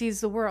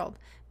world.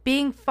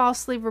 Being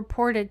falsely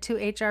reported to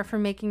HR for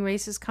making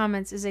racist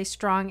comments is a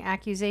strong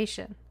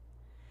accusation.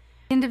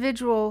 The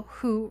individual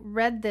who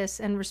read this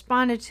and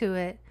responded to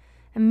it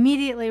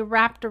immediately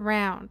wrapped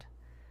around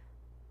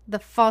the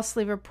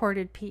falsely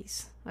reported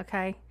piece,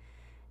 okay?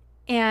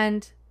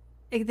 And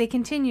they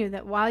continue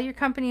that while your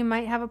company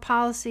might have a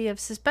policy of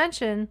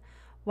suspension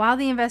while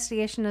the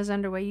investigation is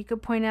underway, you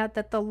could point out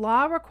that the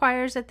law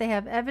requires that they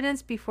have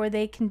evidence before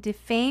they can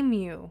defame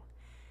you.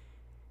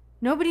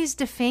 Nobody's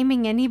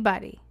defaming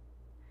anybody.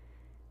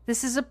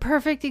 This is a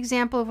perfect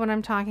example of what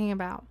I'm talking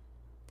about.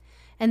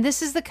 And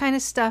this is the kind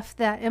of stuff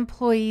that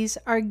employees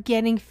are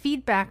getting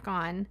feedback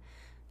on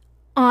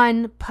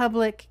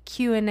public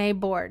Q&A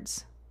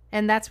boards.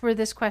 And that's where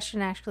this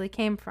question actually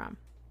came from.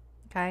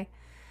 Okay?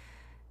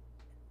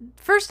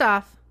 First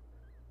off,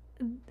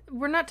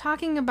 we're not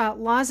talking about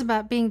laws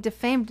about being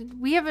defamed.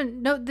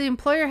 The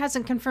employer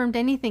hasn't confirmed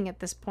anything at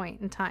this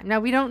point in time. Now,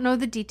 we don't know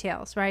the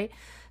details, right?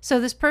 So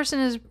this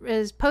person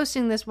is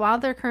posting this while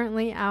they're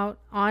currently out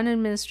on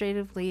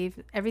administrative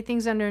leave.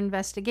 Everything's under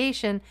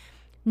investigation.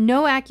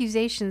 No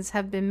accusations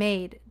have been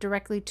made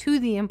directly to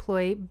the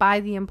employee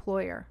by the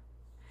employer.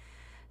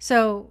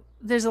 So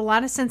there's a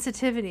lot of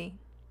sensitivity,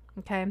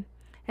 okay?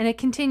 And it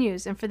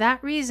continues. And for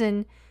that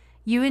reason,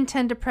 you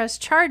intend to press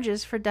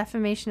charges for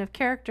defamation of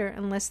character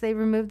unless they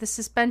remove the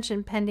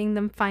suspension pending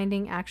them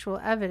finding actual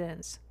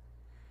evidence.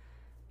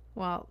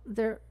 Well,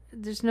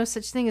 there's no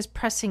such thing as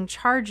pressing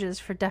charges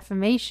for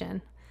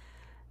defamation.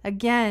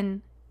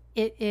 Again,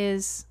 it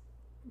is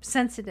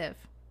sensitive.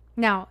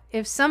 Now,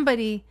 if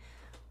somebody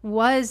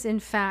was in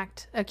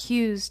fact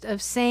accused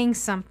of saying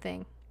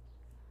something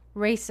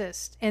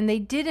racist, and they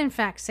did in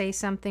fact say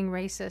something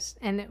racist,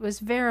 and it was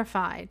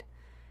verified,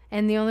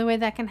 and the only way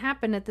that can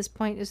happen at this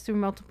point is through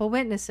multiple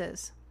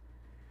witnesses,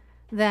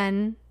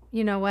 then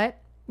you know what?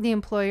 The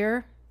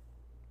employer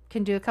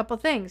can do a couple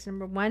things.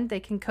 Number one, they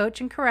can coach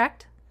and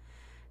correct.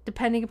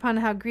 Depending upon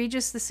how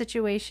egregious the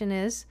situation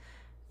is,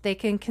 they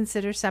can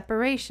consider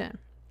separation.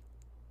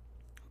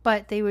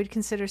 But they would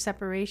consider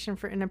separation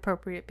for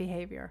inappropriate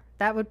behavior.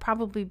 That would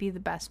probably be the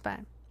best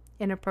bet,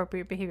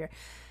 inappropriate behavior.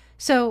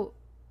 So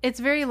it's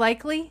very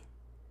likely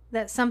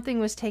that something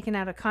was taken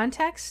out of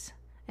context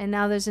and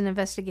now there's an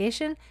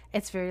investigation.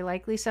 It's very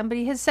likely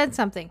somebody has said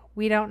something.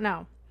 We don't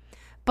know.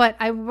 But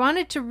I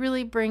wanted to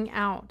really bring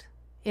out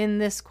in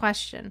this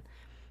question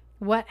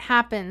what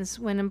happens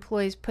when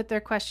employees put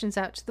their questions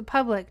out to the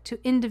public,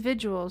 to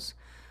individuals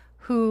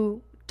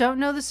who don't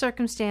know the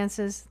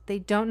circumstances, they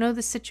don't know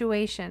the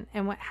situation,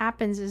 and what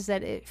happens is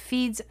that it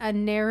feeds a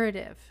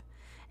narrative,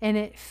 and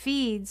it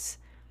feeds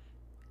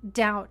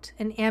doubt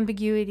and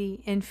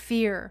ambiguity and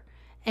fear,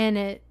 and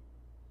it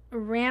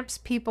ramps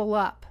people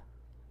up,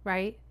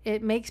 right?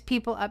 It makes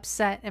people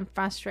upset and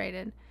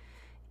frustrated.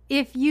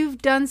 If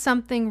you've done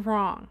something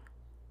wrong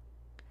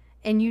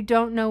and you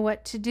don't know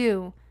what to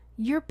do,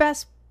 your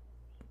best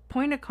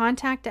point of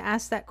contact to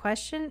ask that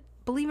question,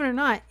 believe it or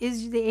not,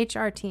 is the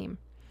HR team.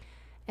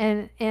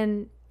 And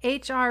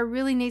HR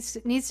really needs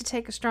to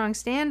take a strong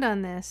stand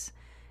on this,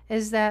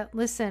 is that,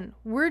 listen,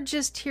 we're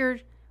just here,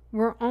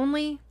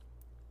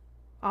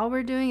 all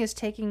we're doing is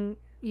taking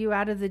you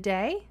out of the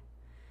day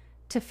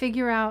to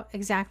figure out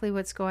exactly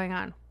what's going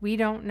on. We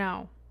don't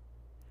know.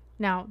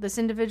 Now, this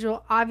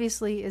individual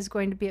obviously is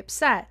going to be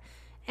upset.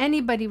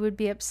 Anybody would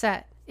be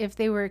upset if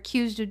they were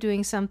accused of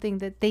doing something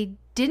that they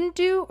didn't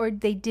do, or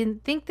they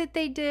didn't think that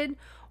they did,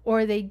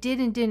 or they did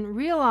and didn't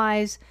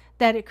realize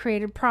that it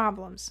created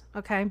problems,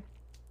 okay?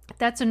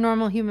 That's a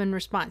normal human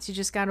response. You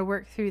just got to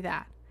work through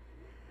that.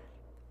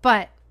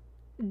 But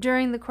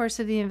during the course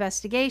of the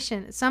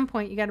investigation, at some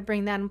point, you got to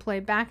bring that employee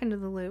back into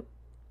the loop.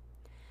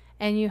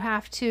 And you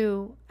have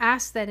to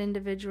ask that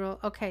individual,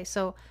 okay,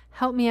 so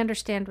help me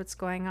understand what's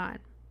going on.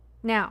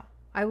 Now,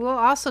 I will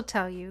also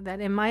tell you that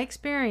in my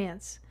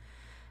experience,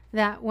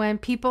 that when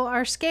people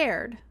are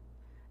scared,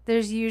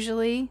 there's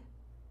usually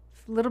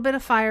a little bit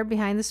of fire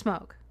behind the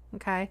smoke,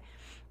 okay?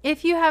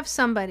 If you have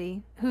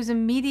somebody who's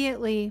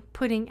immediately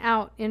putting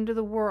out into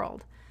the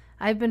world,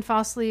 I've been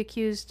falsely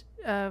accused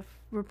of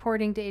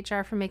reporting to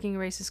HR for making a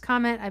racist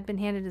comment, I've been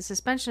handed a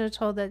suspension and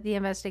told that the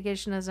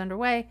investigation is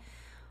underway.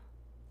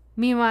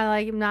 Meanwhile,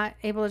 I'm not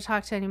able to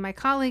talk to any of my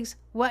colleagues.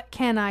 What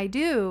can I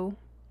do?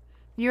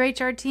 Your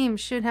HR team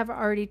should have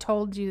already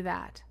told you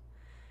that.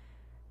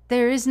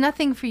 There is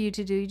nothing for you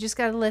to do. You just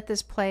got to let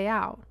this play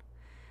out.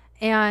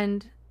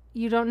 And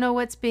you don't know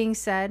what's being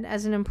said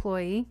as an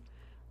employee.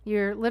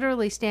 You're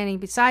literally standing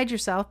beside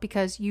yourself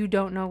because you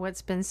don't know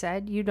what's been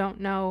said. You don't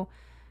know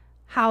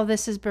how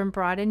this has been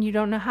brought in. You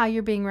don't know how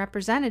you're being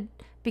represented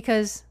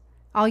because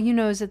all you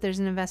know is that there's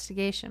an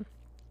investigation.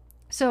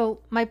 So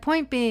my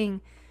point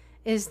being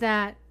is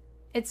that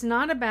it's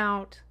not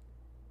about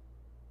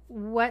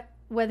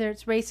whether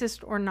it's racist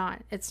or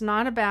not. It's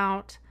not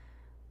about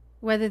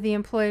whether the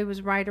employee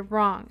was right or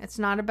wrong. It's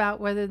not about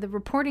whether the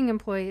reporting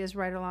employee is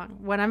right or wrong.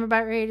 What I'm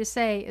about ready to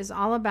say is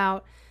all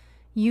about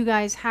you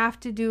guys have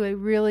to do a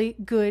really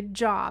good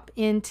job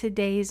in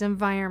today's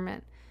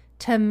environment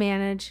to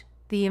manage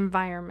the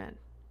environment.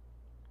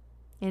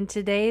 In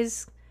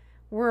today's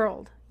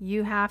world,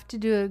 you have to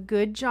do a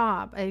good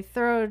job, a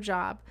thorough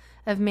job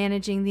of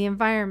managing the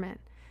environment.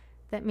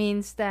 That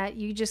means that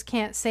you just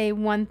can't say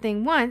one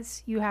thing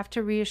once. You have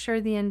to reassure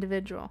the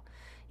individual.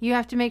 You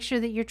have to make sure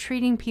that you're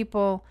treating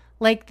people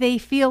like they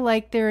feel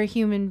like they're a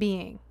human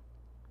being,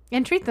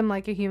 and treat them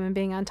like a human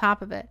being on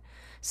top of it.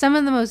 Some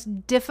of the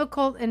most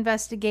difficult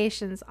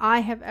investigations I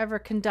have ever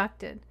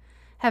conducted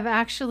have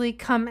actually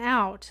come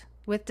out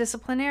with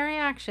disciplinary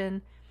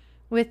action,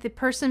 with the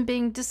person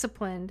being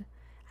disciplined,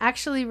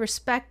 actually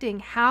respecting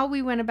how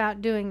we went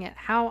about doing it,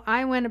 how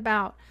I went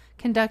about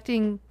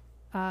conducting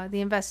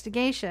the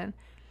investigation,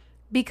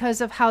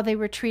 because of how they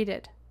were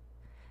treated.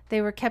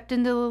 They were kept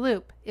into the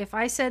loop. If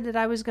I said that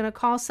I was going to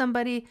call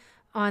somebody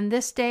on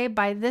this day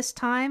by this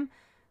time,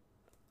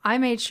 I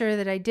made sure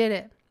that I did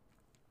it.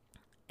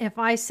 If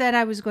I said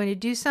I was going to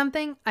do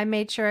something, I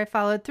made sure I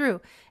followed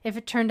through. If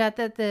it turned out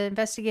that the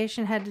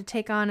investigation had to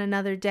take on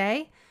another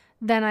day,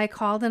 then I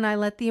called and I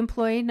let the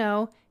employee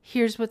know,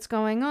 here's what's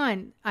going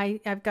on.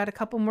 I've got a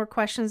couple more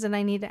questions that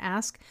I need to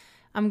ask.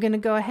 I'm going to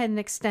go ahead and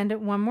extend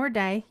it one more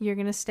day. You're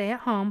going to stay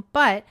at home,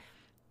 but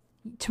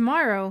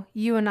tomorrow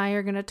you and I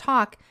are going to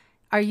talk.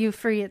 Are you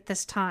free at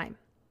this time?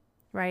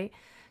 Right?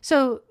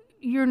 So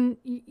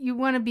you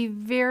want to be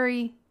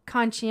very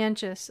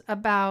conscientious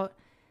about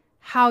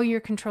how you're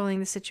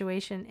controlling the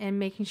situation and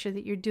making sure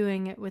that you're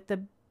doing it with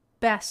the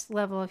best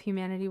level of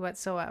humanity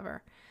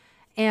whatsoever.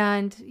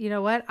 And you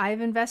know what?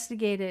 I've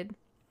investigated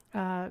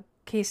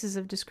cases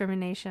of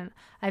discrimination.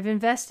 I've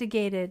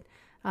investigated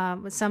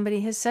when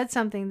somebody has said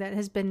something that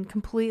has been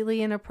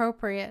completely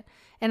inappropriate,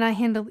 and I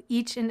handle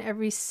each and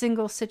every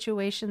single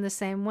situation the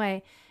same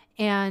way.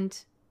 And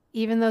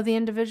even though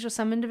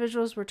some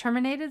individuals were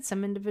terminated,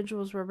 some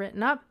individuals were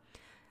written up,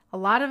 a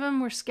lot of them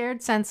were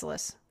scared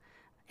senseless.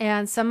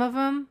 And some of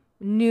them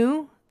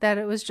knew that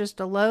it was just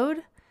a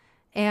load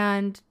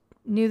and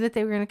knew that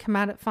they were going to come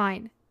out at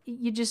fine.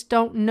 You just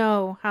don't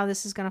know how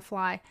this is going to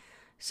fly.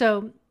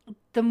 So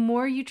the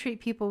more you treat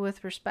people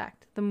with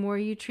respect, the more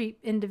you treat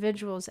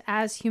individuals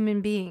as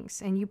human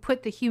beings, and you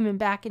put the human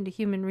back into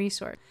human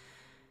resource,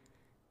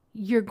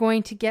 you're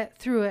going to get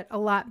through it a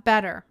lot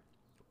better.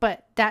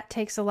 But that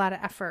takes a lot of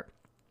effort,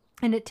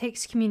 and it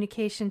takes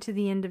communication to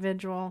the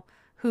individual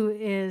who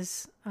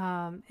is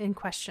in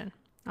question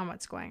on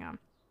what's going on.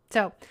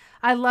 So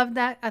I love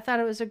that. I thought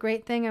it was a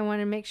great thing. I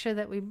want to make sure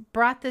that we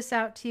brought this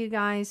out to you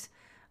guys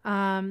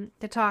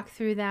to talk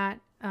through that.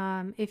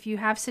 If you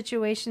have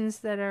situations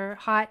that are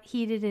hot,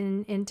 heated,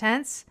 and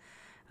intense,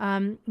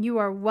 you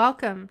are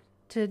welcome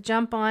to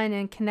jump on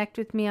and connect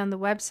with me on the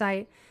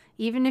website.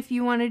 Even if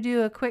you want to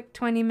do a quick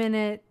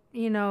 20-minute,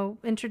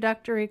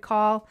 introductory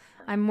call,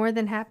 I'm more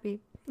than happy,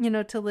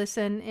 to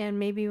listen, and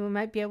maybe we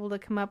might be able to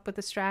come up with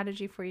a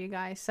strategy for you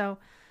guys. So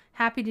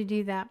happy to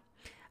do that.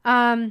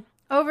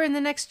 Over in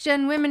the Next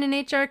Gen Women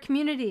in HR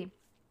community,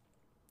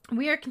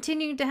 we are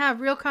continuing to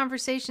have real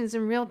conversations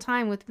in real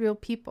time with real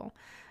people.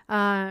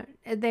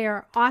 They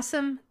are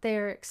awesome. They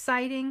are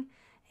exciting.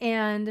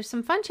 And there's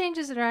some fun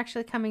changes that are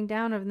actually coming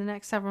down over the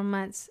next several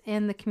months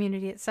in the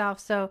community itself.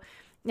 So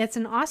it's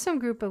an awesome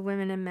group of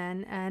women and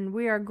men, and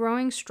we are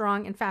growing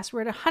strong and fast.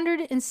 We're at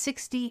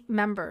 160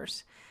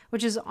 members,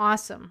 which is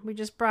awesome. We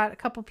just brought a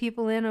couple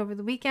people in over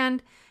the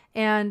weekend,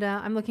 and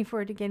I'm looking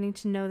forward to getting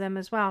to know them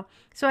as well.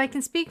 So I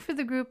can speak for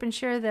the group and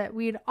share that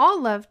we'd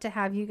all love to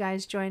have you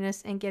guys join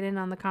us and get in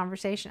on the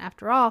conversation.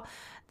 After all,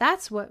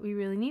 that's what we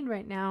really need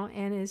right now,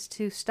 and is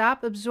to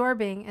stop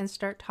absorbing and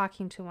start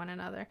talking to one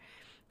another.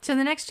 So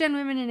the Next Gen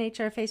Women in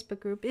HR Facebook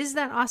group is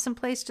that awesome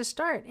place to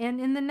start. And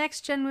in the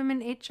Next Gen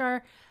Women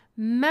HR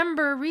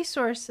member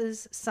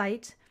resources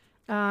site,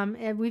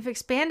 and we've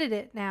expanded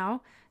it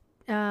now,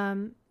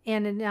 and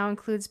it now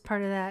includes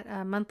part of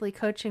that monthly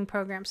coaching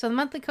program. So the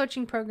monthly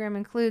coaching program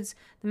includes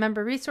the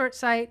member resource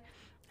site,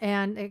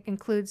 and it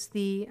includes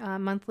the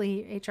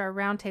monthly HR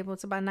roundtable.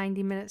 It's about a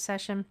 90-minute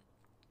session.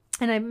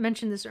 And I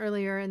mentioned this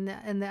earlier in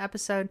the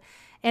episode,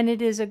 and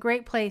it is a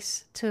great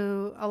place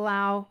to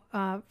allow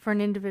for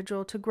an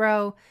individual to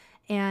grow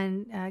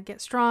and get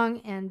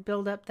strong and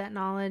build up that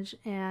knowledge,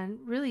 and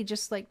really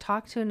just like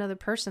talk to another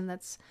person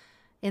that's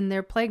in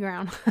their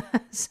playground.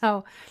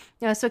 So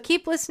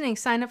keep listening.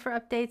 Sign up for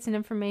updates and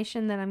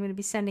information that I'm going to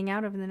be sending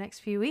out over the next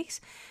few weeks.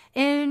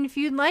 And if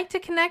you'd like to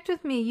connect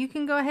with me, you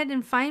can go ahead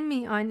and find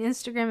me on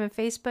Instagram and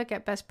Facebook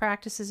at Best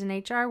Practices in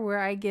HR, where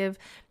I give,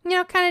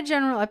 kind of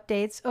general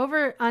updates.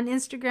 Over on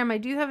Instagram, I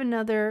do have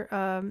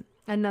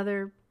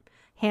another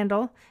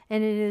handle,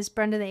 and it is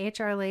Brenda the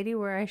HR Lady,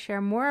 where I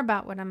share more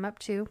about what I'm up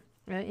to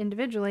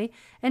individually.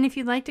 And if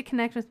you'd like to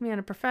connect with me on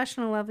a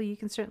professional level, you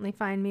can certainly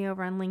find me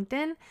over on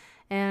LinkedIn,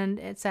 and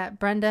it's at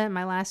Brenda.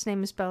 My last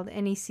name is spelled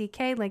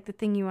N-E-C-K, like the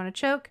thing you want to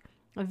choke.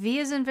 V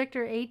as in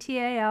Victor,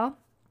 A-T-A-L.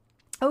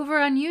 Over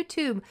on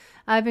YouTube,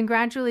 I've been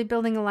gradually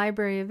building a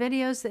library of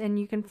videos, and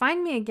you can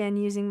find me again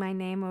using my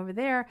name over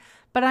there.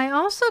 But I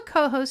also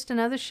co-host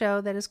another show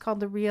that is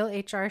called The Real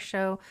HR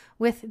Show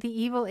with the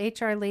evil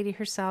HR lady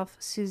herself,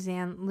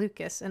 Suzanne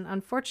Lucas. And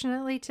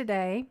unfortunately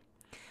today,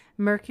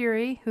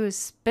 Mercury, who is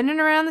spinning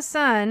around the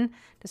sun,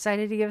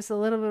 decided to give us a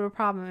little bit of a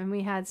problem, and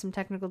we had some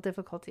technical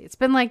difficulty. It's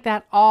been like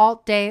that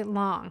all day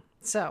long.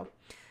 So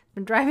it's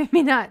been driving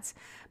me nuts.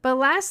 But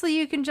lastly,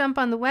 you can jump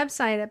on the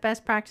website at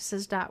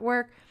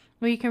bestpractices.work,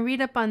 where you can read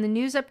up on the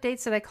news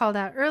updates that I called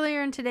out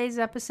earlier in today's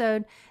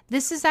episode.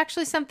 This is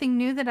actually something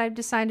new that I've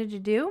decided to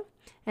do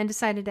and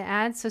decided to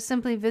add. So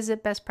simply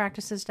visit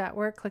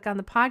bestpractices.work, click on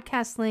the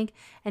podcast link,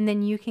 and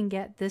then you can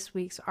get this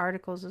week's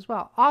articles as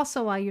well.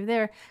 Also, while you're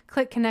there,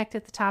 click connect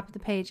at the top of the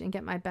page and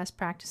get my best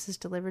practices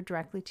delivered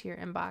directly to your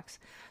inbox.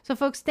 So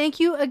folks, thank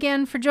you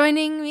again for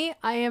joining me.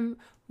 I am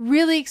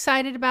really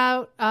excited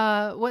about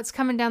what's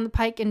coming down the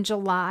pike in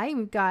July.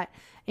 We've got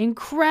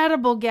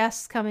incredible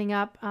guests coming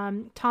up.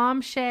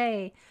 Tom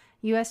Shea,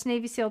 U.S.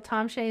 Navy SEAL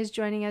Tom Shea, is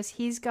joining us.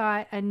 He's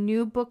got a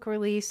new book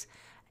release.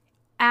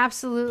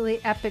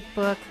 Absolutely epic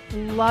book.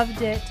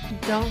 Loved it.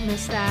 Don't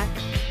miss that.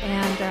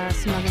 And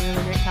some other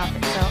really great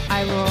topics. So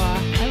I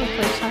will look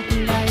forward to talking to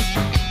you guys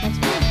next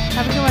week.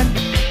 Have a good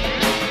one.